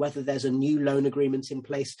season. Whether there's a new loan agreement in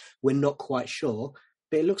place, we're not quite sure,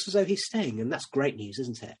 but it looks as though he's staying, and that's great news,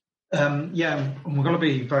 isn't it? Yeah, and we're going to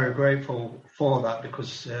be very grateful for that,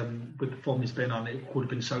 because with the form he's been on, it would have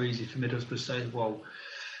been so easy for Middlesbrough to say, well,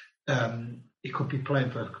 he could be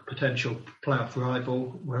playing for a potential playoff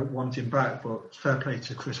rival, we're wanting back. But fair play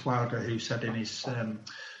to Chris Wilder, who said in his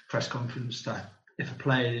press conference that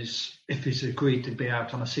if he's agreed to be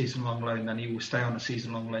out on a season-long loan, then he will stay on a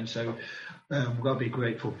season-long loan. So we've got to be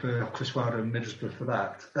grateful for Chris Wilder and Middlesbrough for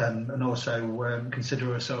that, and also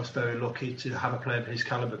consider ourselves very lucky to have a player of his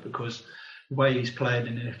calibre, because the way he's played,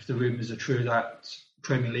 and if the rumours are true that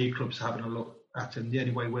Premier League clubs are having a look at him, the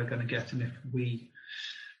only way we're going to get him if we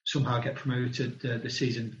somehow get promoted this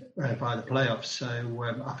season by the playoffs. So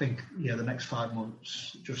I think, the next 5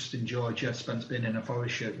 months, just enjoy Jed Spence being in a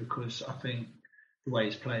Forest shirt, because I think the way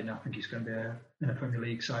he's playing, I think he's going to be in a Premier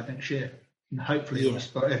League side next year. And hopefully,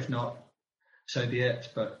 but if not, so be it.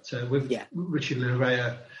 But with Richard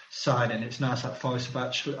Larea signing, it's nice that Forest have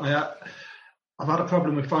actually... I've had a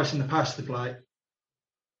problem with Forest in the past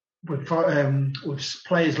with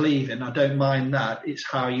players leaving. I don't mind that. It's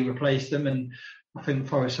how you replace them, and I think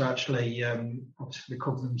Forest are actually obviously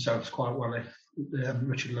covered themselves quite well if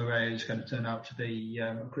Richard Larea is going to turn out to be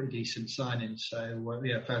a pretty decent signing. So,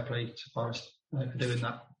 fair play to Forest for doing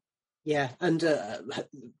that. Yeah, and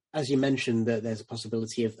as you mentioned, that there's a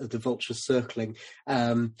possibility of the vultures circling.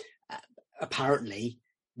 Apparently,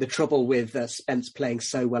 the trouble with Spence playing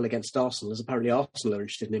so well against Arsenal is apparently Arsenal are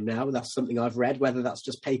interested in him now. That's something I've read, whether that's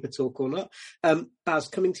just paper talk or not. Baz,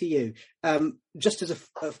 coming to you, just as a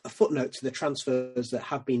footnote to the transfers that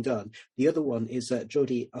have been done, the other one is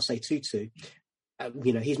Jordi Osei-Tutu.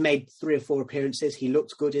 He's made 3 or 4 appearances. He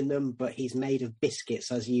looked good in them, but he's made of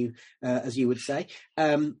biscuits, as you would say.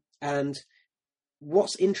 And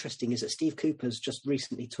what's interesting is that Steve Cooper's just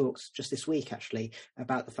recently talked, just this week actually,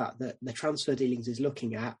 about the fact that the transfer dealings he's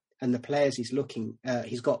looking at and the players he's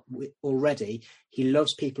got already, he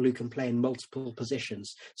loves people who can play in multiple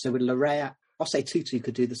positions. So with Larea, Osei-Tutu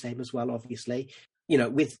could do the same as well, obviously.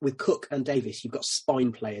 With Cook and Davis, you've got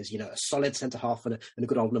spine players, a solid centre-half and a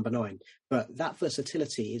good old number 9. But that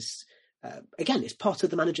versatility is, again, it's part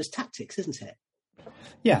of the manager's tactics, isn't it?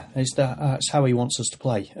 Yeah, it's how he wants us to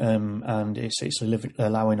play, and it's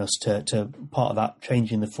allowing us to part of that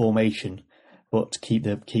changing the formation, but to keep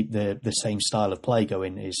the same style of play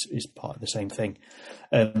going is part of the same thing.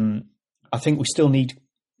 I think we still need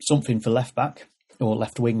something for left back or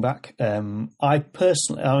left wing back. I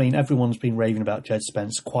personally, everyone's been raving about Jed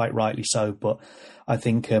Spence, quite rightly so, but I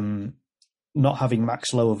think not having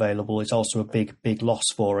Max Lowe available is also a big loss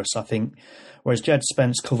for us. I think, whereas Jed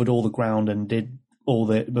Spence covered all the ground and did all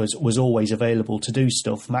that was always available to do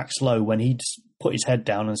stuff, Max Lowe, when he put his head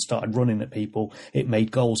down and started running at people, it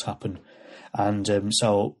made goals happen. And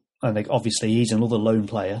so I think obviously he's another lone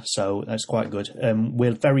player, so that's quite good.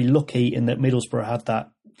 We're very lucky in that Middlesbrough had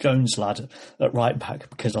that Jones lad at right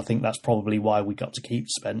back, because I think that's probably why we got to keep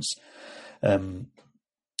Spence.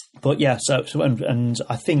 But yeah, and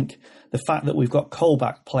I think the fact that we've got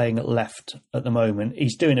Colback playing at left at the moment,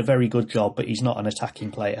 he's doing a very good job, but he's not an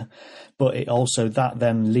attacking player. But it also, that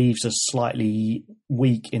then leaves us slightly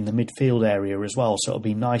weak in the midfield area as well. So it'll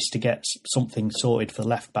be nice to get something sorted for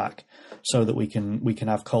left back so that we can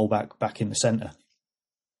have Colback back in the centre.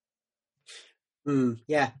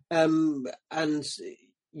 Yeah, and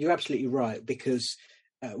you're absolutely right, because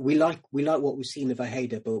we like what we've seen of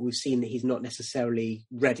Ojeda, but we've seen that he's not necessarily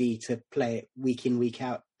ready to play it week in, week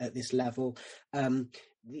out at this level.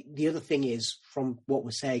 The other thing is, from what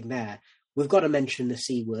we're saying there, we've got to mention the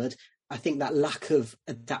C word. I think that lack of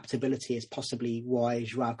adaptability is possibly why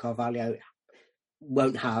João Carvalho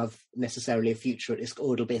won't have necessarily a future at this,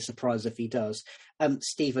 or it'll be a surprise if he does.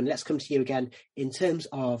 Stephen, let's come to you again. In terms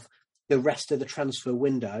of the rest of the transfer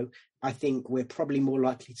window, I think we're probably more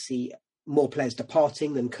likely to see more players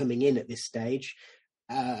departing than coming in at this stage.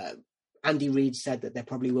 Andy Reid said that there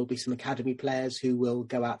probably will be some academy players who will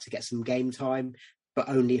go out to get some game time, but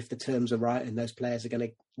only if the terms are right and those players are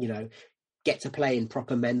going to, get to play in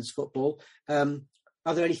proper men's football.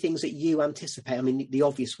 Are there any things that you anticipate? I mean, the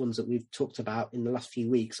obvious ones that we've talked about in the last few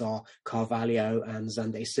weeks are Carvalho and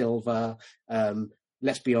Zande Silva,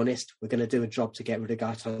 let's be honest, we're going to do a job to get rid of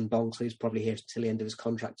Gaetan Bong, so he's probably here till the end of his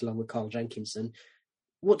contract along with Carl Jenkinson.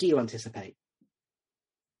 What do you anticipate?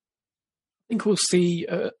 I think we'll see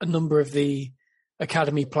a number of the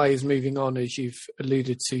academy players moving on, as you've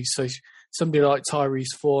alluded to. So somebody like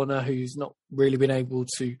Tyrese Forner, who's not really been able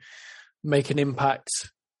to make an impact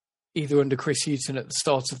either under Chris Hughton at the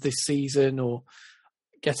start of this season or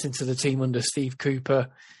get into the team under Steve Cooper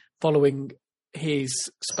following his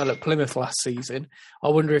spell at Plymouth last season. I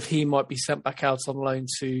wonder if he might be sent back out on loan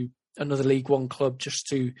to another League One club just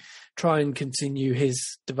to try and continue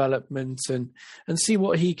his development and see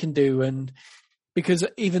what he can do. And because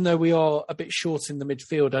even though we are a bit short in the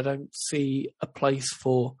midfield, I don't see a place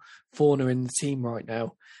for Forner in the team right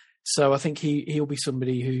now. So I think he'll be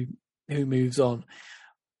somebody who moves on.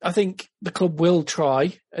 I think the club will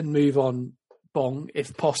try and move on Bong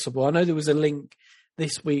if possible. I know there was a link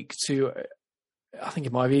this week to, I think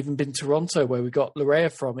it might have even been Toronto where we got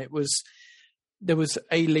Larea from. There was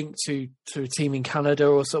a link to a team in Canada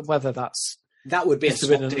or so, whether that would be a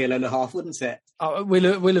swap deal and a half, wouldn't it?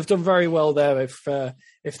 We'll have done very well there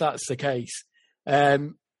if that's the case.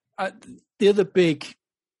 The other big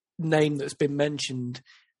name that's been mentioned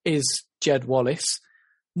is Jed Wallace.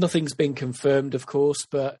 Nothing's been confirmed, of course,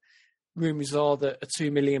 but rumours are that a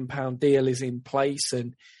 £2 million deal is in place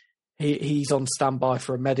and he's on standby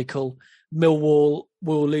for a medical. Millwall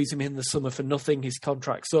will lose him in the summer for nothing. His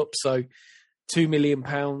contract's up, so £2 million,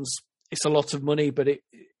 it's a lot of money, but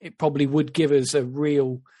it probably would give us a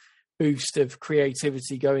real boost of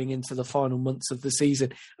creativity going into the final months of the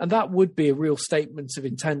season. And that would be a real statement of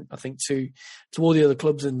intent, I think, to all the other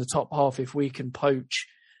clubs in the top half if we can poach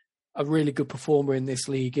a really good performer in this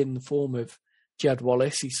league in the form of Jed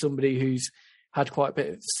Wallace. He's somebody who's had quite a bit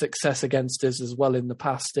of success against us as well in the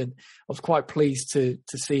past, and I was quite pleased to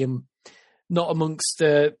see him not amongst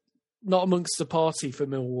the party for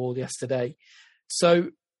Millwall yesterday.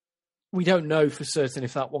 So we don't know for certain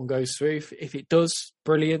if that one goes through. If it does,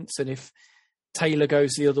 brilliant. And if Taylor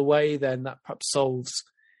goes the other way, then that perhaps solves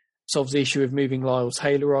the issue of moving Lyle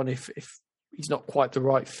Taylor on if he's not quite the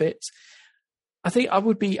right fit. I think I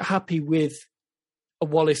would be happy with a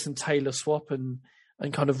Wallace and Taylor swap and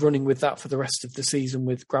kind of running with that for the rest of the season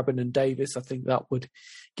with Grabban and Davis. I think that would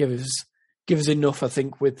give us enough, I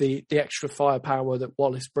think, with the extra firepower that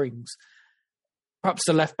Wallace brings. Perhaps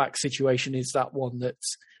the left-back situation is that one that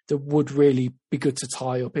would really be good to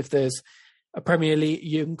tie up. If there's a Premier League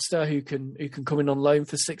youngster who can come in on loan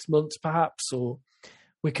for 6 months, perhaps, or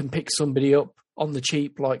we can pick somebody up on the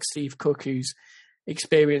cheap like Steve Cook, who's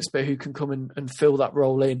experienced but who can come and fill that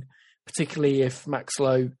role in, particularly if Max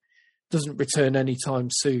Lowe doesn't return anytime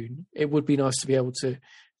soon. It would be nice to be able to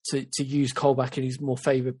use Colback in his more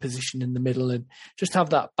favoured position in the middle and just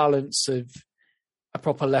have that balance of a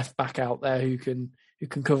proper left back out there who can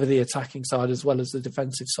cover the attacking side as well as the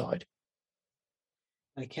defensive side.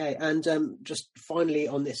 Okay, and just finally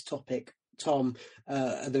on this topic, Tom,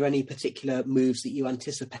 are there any particular moves that you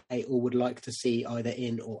anticipate or would like to see either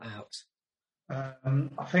in or out?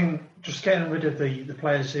 I think just getting rid of the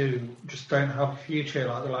players who just don't have a future,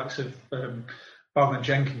 like the likes of Bong and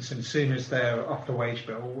Jenkinson, as soon as they're off the wage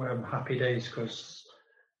bill, happy days, because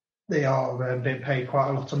they are being paid quite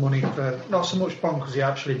a lot of money for, not so much Bong because he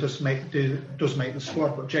actually does make the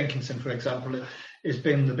squad, but Jenkinson, for example, has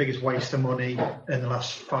been the biggest waste of money in the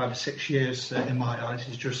last 5 or 6 years in my eyes.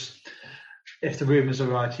 He's just, if the rumours are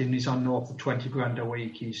right and he's on north of 20 grand a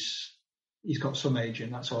week, he's got some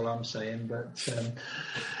aging, that's all I'm saying.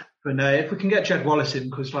 But no, if we can get Jed Wallace in,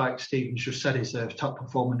 because like Stephen's just said, he's the top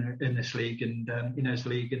performer in this league and he knows the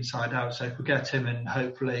league inside out. So if we get him in,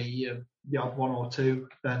 hopefully the odd one or two,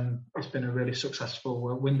 then it's been a really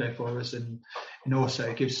successful window for us. And also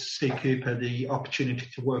it gives Steve Cooper the opportunity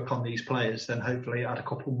to work on these players, then hopefully add a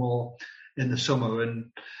couple more in the summer.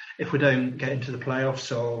 And if we don't get into the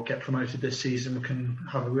playoffs or get promoted this season, we can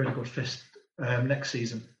have a really good fist next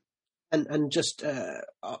season. And just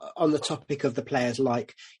on the topic of the players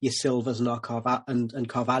like your Silvers and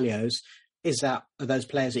Carvalhos, are those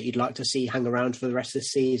players that you'd like to see hang around for the rest of the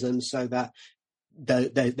season so that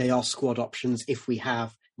they are squad options if we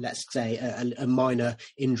have, let's say, a minor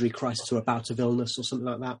injury crisis or a bout of illness or something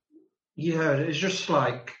like that? Yeah, it's just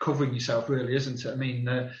like covering yourself, really, isn't it? I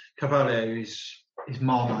mean, Carvalho is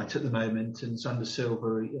Marmite at the moment, and Xander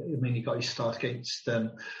Silva, I mean, he got his start against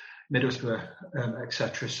Middlesbrough,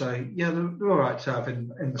 etc. So, yeah, they're all right to have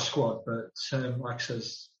in the squad, but like I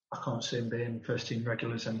says, I can't see him being first-team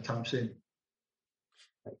regulars anytime soon.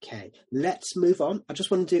 Okay, let's move on. I just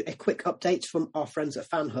want to do a quick update from our friends at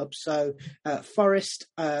FanHub. So, Forest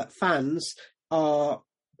fans are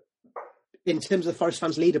in terms of the Forest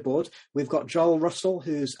fans leaderboard, we've got Joel Russell,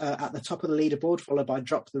 who's at the top of the leaderboard, followed by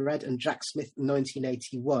Drop the Red and Jack Smith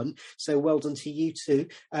 1981. So well done to you two,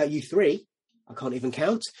 you three. I can't even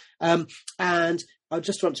count. And I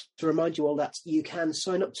just want to remind you all that you can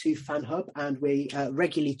sign up to FanHub, and we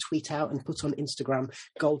regularly tweet out and put on Instagram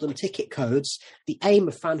golden ticket codes. The aim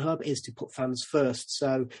of FanHub is to put fans first.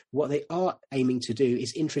 So what they are aiming to do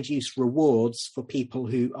is introduce rewards for people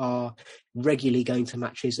who are regularly going to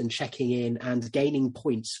matches and checking in and gaining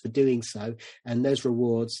points for doing so. And those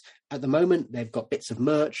rewards, at the moment, they've got bits of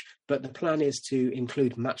merch, but the plan is to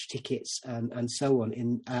include match tickets and so on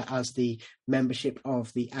in as the membership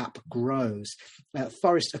of the app grows.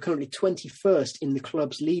 Forest are currently 21st in the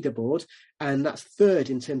club's leaderboard, and that's third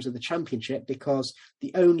in terms of the championship, because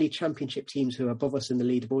the only championship teams who are above us in the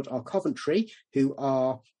leaderboard are Coventry, who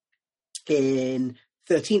are in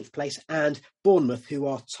 13th place, and Bournemouth, who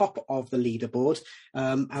are top of the leaderboard,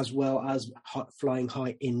 as well as flying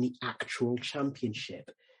high in the actual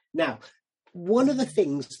championship. Now, one of the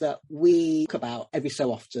things that we talk about every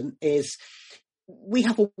so often is we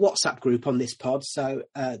have a WhatsApp group on this pod. So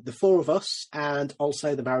the four of us, and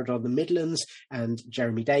also the Married on the Midlands and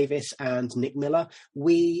Jeremy Davis and Nick Miller,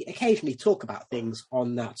 we occasionally talk about things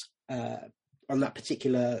on that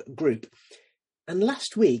particular group. And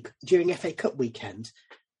last week, during FA Cup weekend,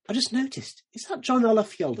 I just noticed, is that John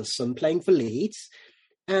Olafjolder's son playing for Leeds?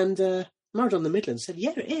 And Married on the Midlands said,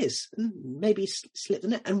 yeah, it is. And maybe slipped the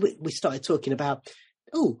net. And we started talking about,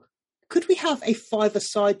 could we have a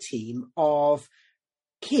five-a-side team of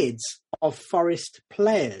kids of Forest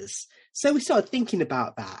players? So we started thinking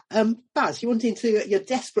about that. Baz, you're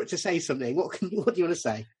desperate to say something. What do you want to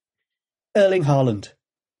say? Erling Haaland.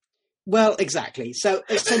 Well, exactly. So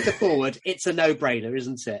as centre forward, it's a no-brainer,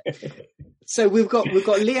 isn't it? So we've got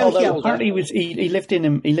Leo Hjelde. Apparently he lived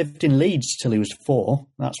in Leeds till he was 4.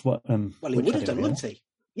 That's what. Well, he would have done, wouldn't he?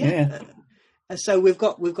 Yeah. So we've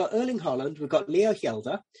got Erling Haaland. We've got Leo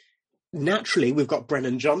Hjelde. Naturally, we've got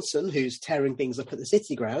Brennan Johnson, who's tearing things up at the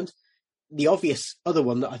City Ground. The obvious other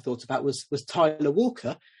one that I thought about was Tyler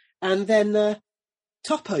Walker, and then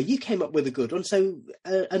Topo, you came up with a good one. So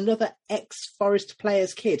another ex-Forest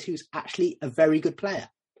player's kid who's actually a very good player.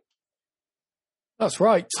 That's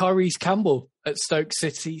right. Tyrese Campbell at Stoke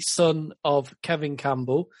City, son of Kevin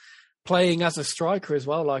Campbell, playing as a striker as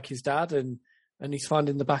well, like his dad, and he's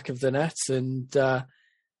finding the back of the net. And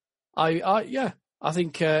I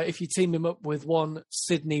think if you team him up with one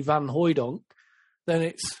Sidney Van Hooijdonk, then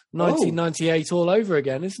it's 1998 all over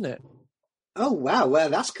again, isn't it? Oh wow! Well,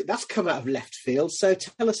 that's come out of left field. So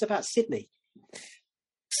tell us about Sidney.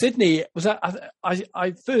 Sidney was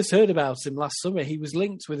I first heard about him last summer. He was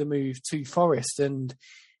linked with a move to Forest, and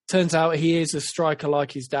turns out he is a striker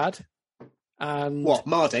like his dad. And what,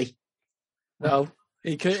 Mardy? No,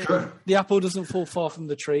 he could. The apple doesn't fall far from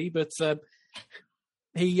the tree, but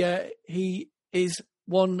he is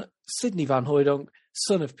one Sidney Van Hooijdonk,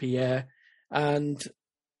 son of Pierre, and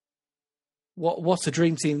what a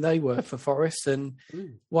dream team they were for Forest, and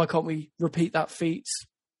why can't we repeat that feat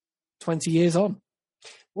 20 years on?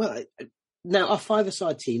 Well, now our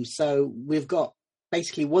five-a-side team, so we've got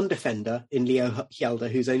basically one defender in Leo Hjelde,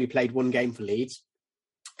 who's only played one game for Leeds.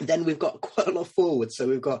 And then we've got quite a lot of forwards, so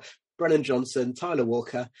we've got Brennan Johnson, Tyler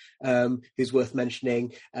Walker, who's worth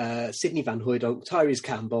mentioning, Sidney Van Hooijdonk, Tyrese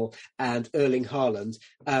Campbell, and Erling Haaland.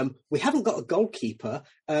 We haven't got a goalkeeper,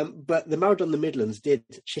 but the Married on the Midlands did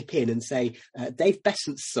chip in and say Dave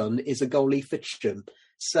Besant's son is a goalie for Chum.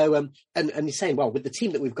 So, and he's saying, well, with the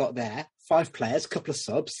team that we've got there, 5 players, couple of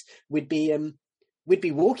subs, we'd be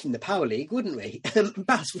walking the Power League, wouldn't we?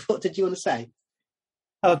 Baz, what did you want to say?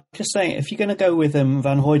 Just saying, if you're going to go with Van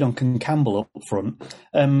Hooijdonk and Campbell up front,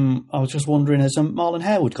 I was just wondering, has Marlon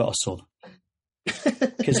Harewood got a son?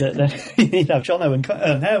 Because you'd have Jono and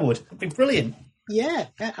Harewood. It'd be brilliant. Yeah,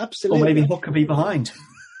 absolutely. Or maybe Huckabee behind.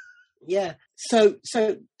 Yeah. So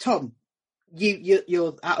Tom,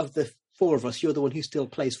 you're out of the 4 of us, you're the one who still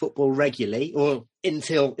plays football regularly, or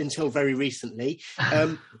until very recently.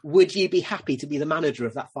 Would you be happy to be the manager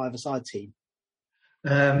of that five-a-side team?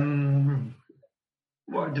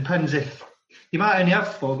 Well, it depends. If you might only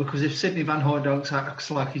have 4, because if Sidney Van Hooijdonk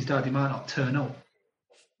acts like his dad, he might not turn up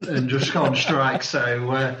and just go on strike.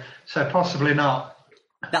 So possibly not.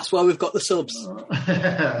 That's why we've got the subs.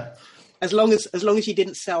 As long as you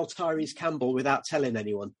didn't sell Tyrese Campbell without telling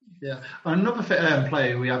anyone. Yeah. Another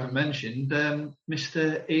player we haven't mentioned,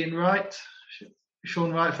 Mr. Ian Wright,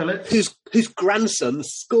 Sean Wright Phillips, whose grandson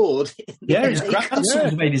scored. Yeah, his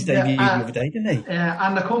grandson made his debut the other day, didn't he? Yeah,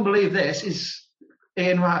 and I can't believe this is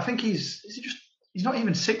Ian Wright. I think he's not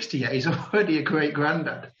even 60 yet. He's already a great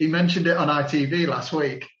granddad. He mentioned it on ITV last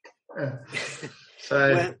week.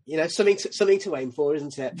 Well, something to aim for,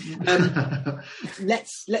 isn't it?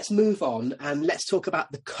 Let's move on and let's talk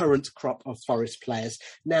about the current crop of Forest players.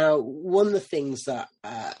 Now, one of the things that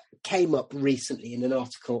came up recently in an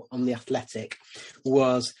article on The Athletic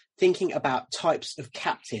was thinking about types of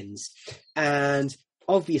captains. And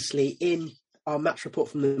obviously, in our match report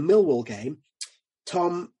from the Millwall game,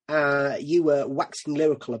 Tom, you were waxing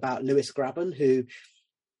lyrical about Lewis Grabban, who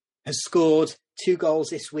has scored 2 goals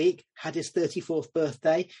this week, had his 34th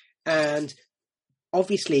birthday, and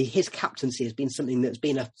obviously his captaincy has been something that's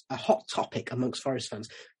been a hot topic amongst Forest fans.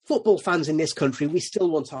 Football fans in this country, we still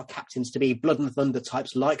want our captains to be blood and thunder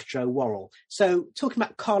types like Joe Worrell. So talking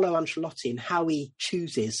about Carlo Ancelotti and how he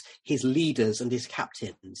chooses his leaders and his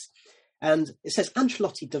captains. And it says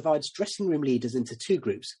Ancelotti divides dressing room leaders into 2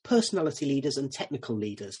 groups, personality leaders and technical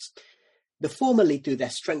leaders. The former lead through their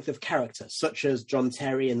strength of character, such as John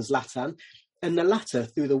Terry and Zlatan, and the latter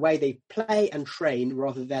through the way they play and train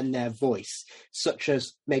rather than their voice, such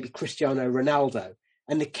as maybe Cristiano Ronaldo.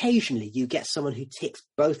 And occasionally you get someone who ticks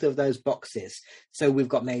both of those boxes. So we've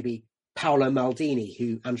got maybe Paolo Maldini,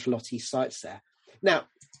 who Ancelotti cites there. Now,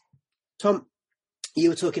 Tom, you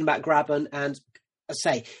were talking about Grabban, and I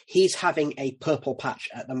say he's having a purple patch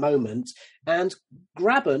at the moment. And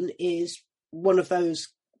Grabban is one of those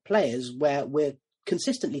players where we're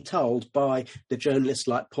consistently told by the journalists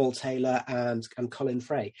like Paul Taylor and Colin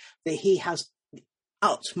Frey that he has the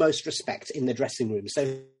utmost respect in the dressing room.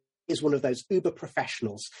 So he's one of those uber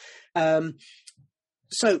professionals.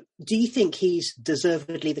 So do you think he's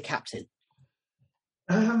deservedly the captain?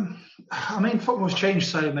 Football's changed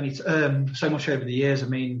so much over the years.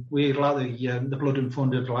 We like the blood and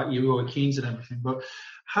thunder of like Roy Keane's and everything, but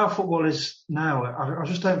how football is now, I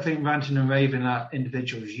just don't think ranting and raving at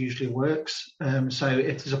individuals usually works. So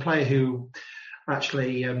if there's a player who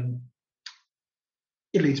actually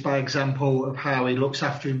he leads by example of how he looks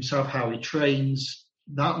after himself, how he trains,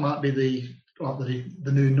 that might be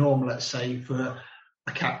the new norm, let's say, for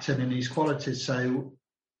a captain and his qualities. So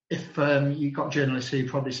if you've got journalists who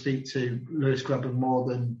probably speak to Lewis Grabban more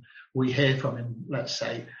than we hear from him, let's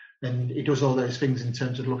say, then he does all those things in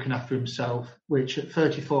terms of looking after himself, which at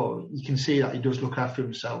 34, you can see that he does look after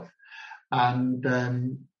himself. And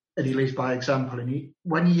he leads by example. And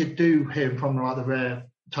when you do hear him from the rare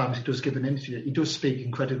times he does give an interview, he does speak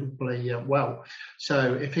incredibly well.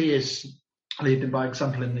 So if he is leading by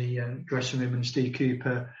example in the dressing room and Steve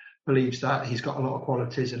Cooper believes that he's got a lot of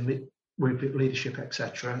qualities and with leadership,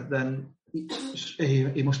 etc., then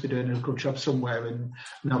he must be doing a good job somewhere, and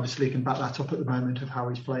obviously he can back that up at the moment of how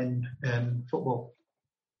he's playing football.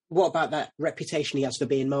 What about that reputation he has for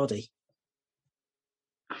being Mardy?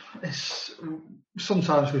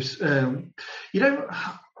 Sometimes with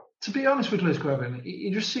to be honest with Lewis Grabban,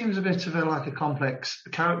 he just seems a bit of a complex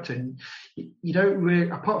character. And you don't really,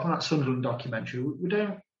 apart from that Sunderland documentary,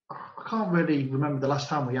 I can't really remember the last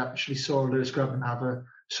time we actually saw Lewis Grabban have a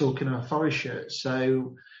sulking in a Forest shirt.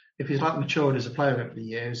 So if he's matured as a player over the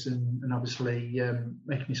years and obviously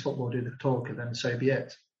making his football do the talking, then so be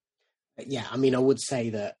it. Yeah, I would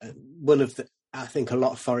say that I think a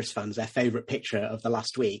lot of Forest fans, their favourite picture of the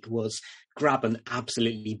last week was Grabban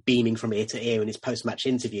absolutely beaming from ear to ear in his post-match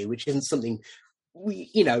interview, which isn't something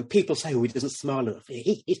people say, he doesn't smile enough.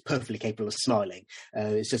 He's perfectly capable of smiling.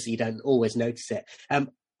 It's just you don't always notice it.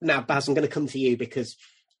 Now, Baz, I'm going to come to you because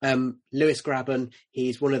Lewis Grabban,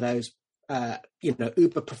 he's one of those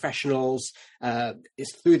uber professionals.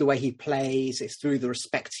 It's through the way he plays, it's through the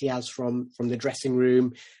respect he has from the dressing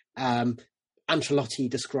room. Ancelotti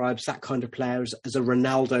describes that kind of player as a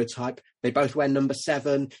Ronaldo type. They both wear number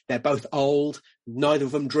 7. They're both old. Neither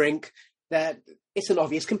of them drink. It's an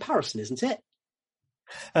obvious comparison, isn't it?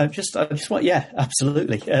 Yeah,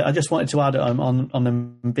 absolutely. I just wanted to add on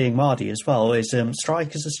them being Mardy as well. Is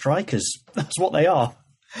strikers are strikers. That's what they are.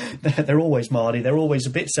 They're always Mardy. They're always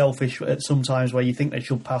a bit selfish at sometimes where you think they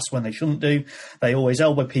should pass when they shouldn't do. They always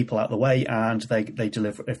elbow people out the way, and they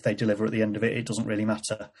deliver. If they deliver at the end of it, it doesn't really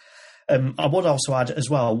matter. I would also add as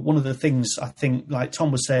well, one of the things I think, like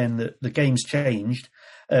Tom was saying, that the game's changed.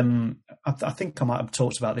 I think I might have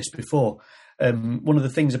talked about this before. One of the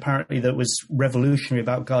things apparently that was revolutionary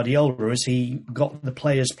about Guardiola is he got the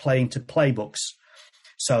players playing to playbooks.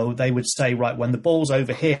 So they would say, right, when the ball's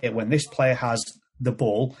over here, when this player has the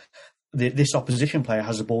ball, this opposition player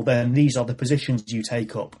has the ball, then these are the positions you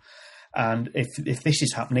take up. And if this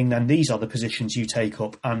is happening, then these are the positions you take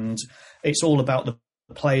up. And it's all about the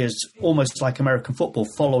players, almost like American football,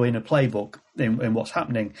 following a playbook in what's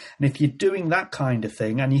happening. And if you're doing that kind of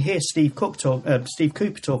thing, and you hear Steve Cooper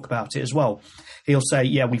talk about it as well, he'll say,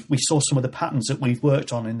 "Yeah, we saw some of the patterns that we've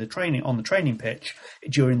worked on on the training pitch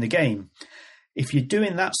during the game." If you're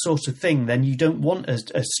doing that sort of thing, then you don't want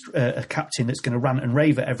a captain that's going to rant and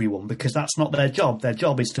rave at everyone, because that's not their job. Their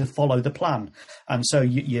job is to follow the plan. And so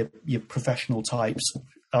your professional types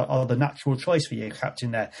are the natural choice for your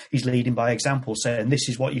captain there. He's leading by example, saying, this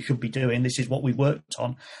is what you should be doing, this is what we worked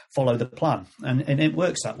on, follow the plan. And it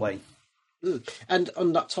works that way. And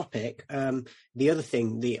on that topic, the other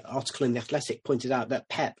thing, the article in The Athletic pointed out that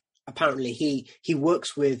Pep, apparently he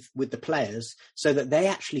works with the players so that they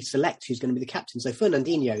actually select who's going to be the captain. So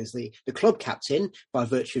Fernandinho is the club captain by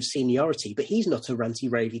virtue of seniority, but he's not a ranty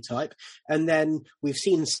ravey type. And then we've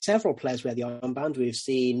seen several players wear the armband. We've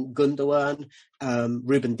seen Gundogan,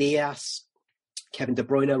 Ruben Dias, Kevin De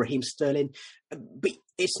Bruyne, Raheem Sterling. But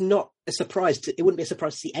it's not a surprise. It wouldn't be a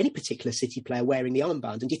surprise to see any particular City player wearing the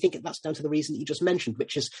armband. And do you think that's down to the reason that you just mentioned,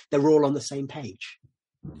 which is they're all on the same page?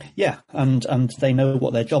 Yeah, and they know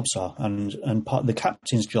what their jobs are, and part of the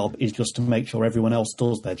captain's job is just to make sure everyone else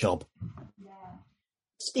does their job.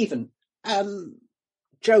 Stephen,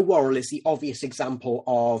 Joe Worrell is the obvious example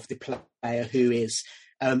of the player who is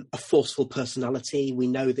a forceful personality. We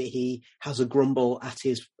know that he has a grumble at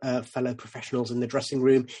his fellow professionals in the dressing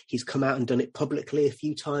room. He's come out and done it publicly a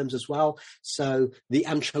few times as well. So the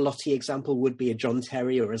Ancelotti example would be a John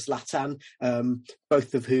Terry or a Zlatan,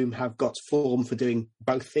 both of whom have got form for doing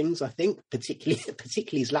both things, I think, particularly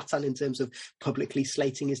Zlatan in terms of publicly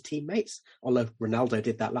slating his teammates, although Ronaldo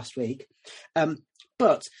did that last week.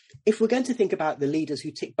 But if we're going to think about the leaders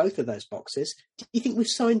who tick both of those boxes, do you think we've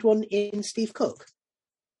signed one in Steve Cook?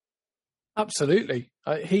 Absolutely.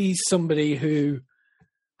 He's somebody who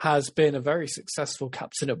has been a very successful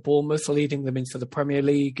captain at Bournemouth, leading them into the Premier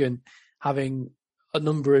League and having a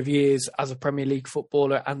number of years as a Premier League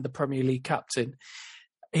footballer and the Premier League captain.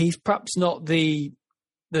 He's perhaps not the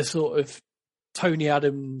sort of Tony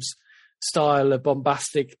Adams style of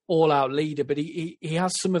bombastic all-out leader, but he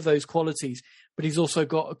has some of those qualities, but he's also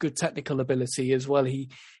got a good technical ability as well. He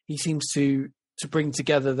seems to bring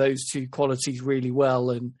together those two qualities really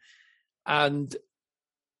well, and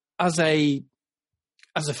as a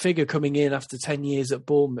figure coming in after 10 years at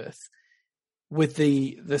Bournemouth, with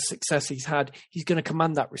the success he's had, he's going to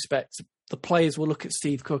command that respect. The players will look at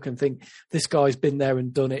Steve Cook and think, this guy's been there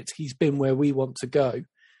and done it. He's been where we want to go.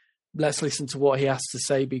 Let's listen to what he has to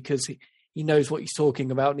say, because he knows what he's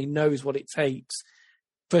talking about, and he knows what it takes,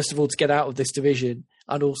 first of all, to get out of this division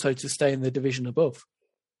and also to stay in the division above.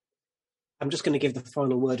 I'm just going to give the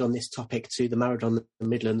final word on this topic to the Maradona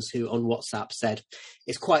Midlands, who on WhatsApp said,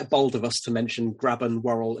 it's quite bold of us to mention Graben,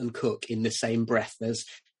 Worrell and Cook in the same breath as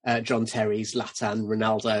John Terry, Zlatan,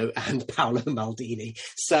 Ronaldo and Paolo Maldini.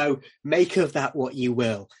 So make of that what you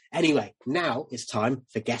will. Anyway, now it's time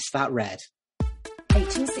for Guess That Red.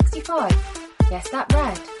 1865. Guess That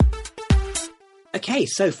Red. Okay,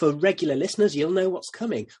 so for regular listeners, you'll know what's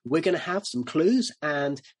coming. We're going to have some clues,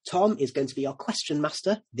 and Tom is going to be our question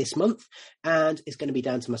master this month, and it's going to be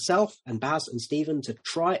down to myself and Baz and Stephen to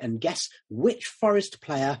try and guess which Forest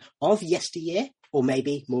player of yesteryear, or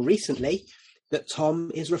maybe more recently, that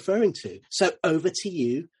Tom is referring to. So over to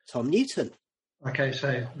you, Tom Newton. Okay,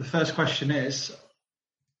 so the first question is,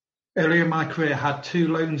 earlier in my career I had 2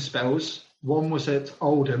 loan spells. One was at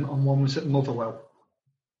Oldham and one was at Motherwell.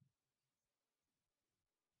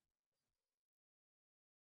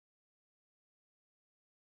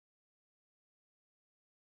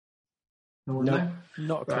 No,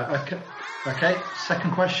 not a right, okay.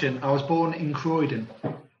 Second question. I was born in Croydon.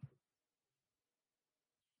 I've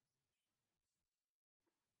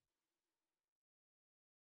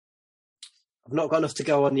not got enough to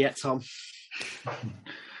go on yet, Tom.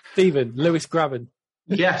 Stephen, Lewis Graben.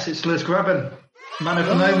 Yes, it's Lewis Graben. Man of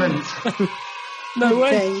the moment. No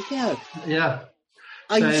way. There you go. Yeah.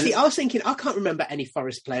 See, I was thinking, I can't remember any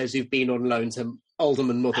Forest players who've been on loan to Oldham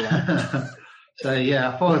and Motherwell. So, yeah,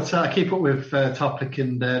 I thought I'd keep up with topic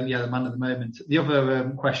and, the man of the moment. The other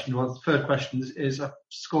question was, the third question is I've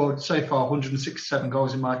scored so far 167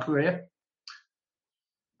 goals in my career.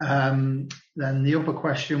 Then the other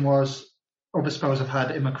question was, other spells I've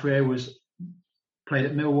had in my career was played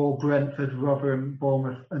at Millwall, Brentford, Rotherham,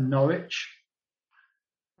 Bournemouth and Norwich.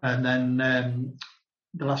 And then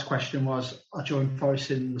the last question was, I joined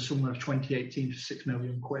Forest in the summer of 2018 for £6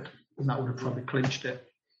 million, and that would have probably clinched it.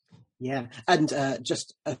 Yeah, and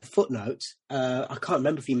just a footnote, I can't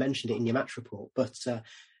remember if you mentioned it in your match report, but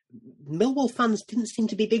Millwall fans didn't seem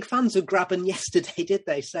to be big fans of Grabban yesterday, did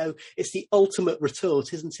they? So it's the ultimate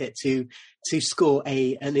retort, isn't it, to score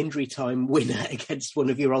an injury time winner against one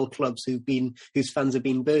of your old clubs whose fans have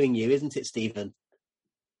been booing you, isn't it, Stephen?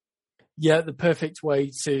 Yeah, the perfect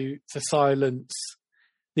way to silence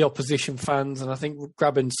the opposition fans, and I think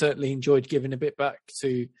Grabban certainly enjoyed giving a bit back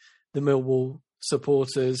to the Millwall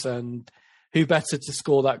supporters, and who better to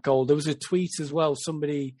score that goal? There was a tweet as well,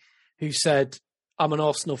 somebody who said, I'm an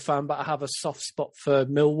Arsenal fan, but I have a soft spot for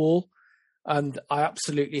Millwall, and I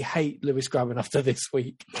absolutely hate Lewis Grabban after this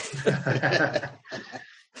week.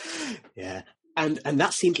 Yeah. And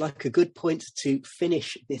that seemed like a good point to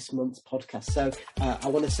finish this month's podcast. So I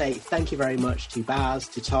want to say thank you very much to Baz,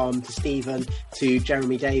 to Tom, to Stephen, to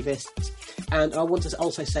Jeremy Davis. And I want to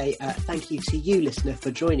also say thank you to you, listener,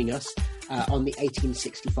 for joining us on the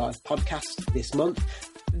 1865 podcast this month.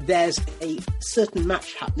 There's a certain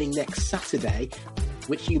match happening next Saturday,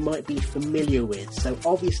 which you might be familiar with. So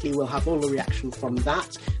obviously we'll have all the reaction from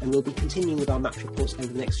that, and we'll be continuing with our match reports over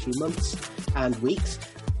the next few months and weeks.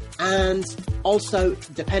 And also,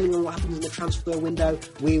 depending on what happens in the transfer window,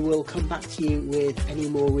 we will come back to you with any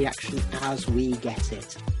more reaction as we get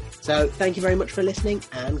it. So thank you very much for listening,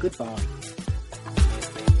 and goodbye.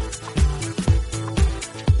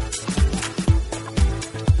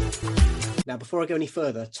 Now, before I go any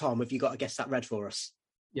further, Tom, have you got a Guess That Red for us?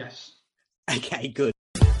 Yes. Okay, good.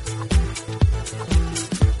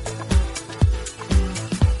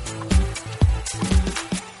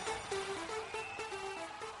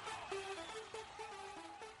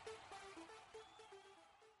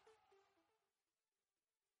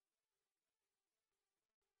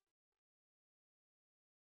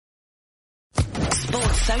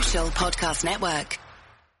 Sports Social Podcast Network.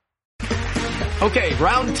 Okay,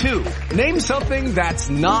 round 2. Name something that's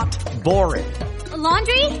not boring. A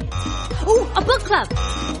laundry? Ooh, a book club.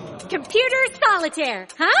 Computer solitaire,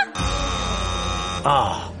 huh?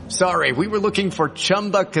 Ah, sorry, we were looking for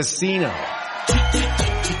Chumba Casino.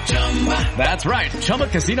 That's right,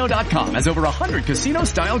 ChumbaCasino.com has over 100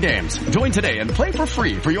 casino-style games. Join today and play for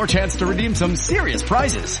free for your chance to redeem some serious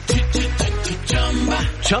prizes.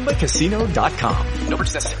 ChumbaCasino.com. No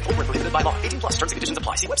purchase necessary. Void where prohibited by law. 18+ terms and conditions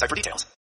apply. See website for details.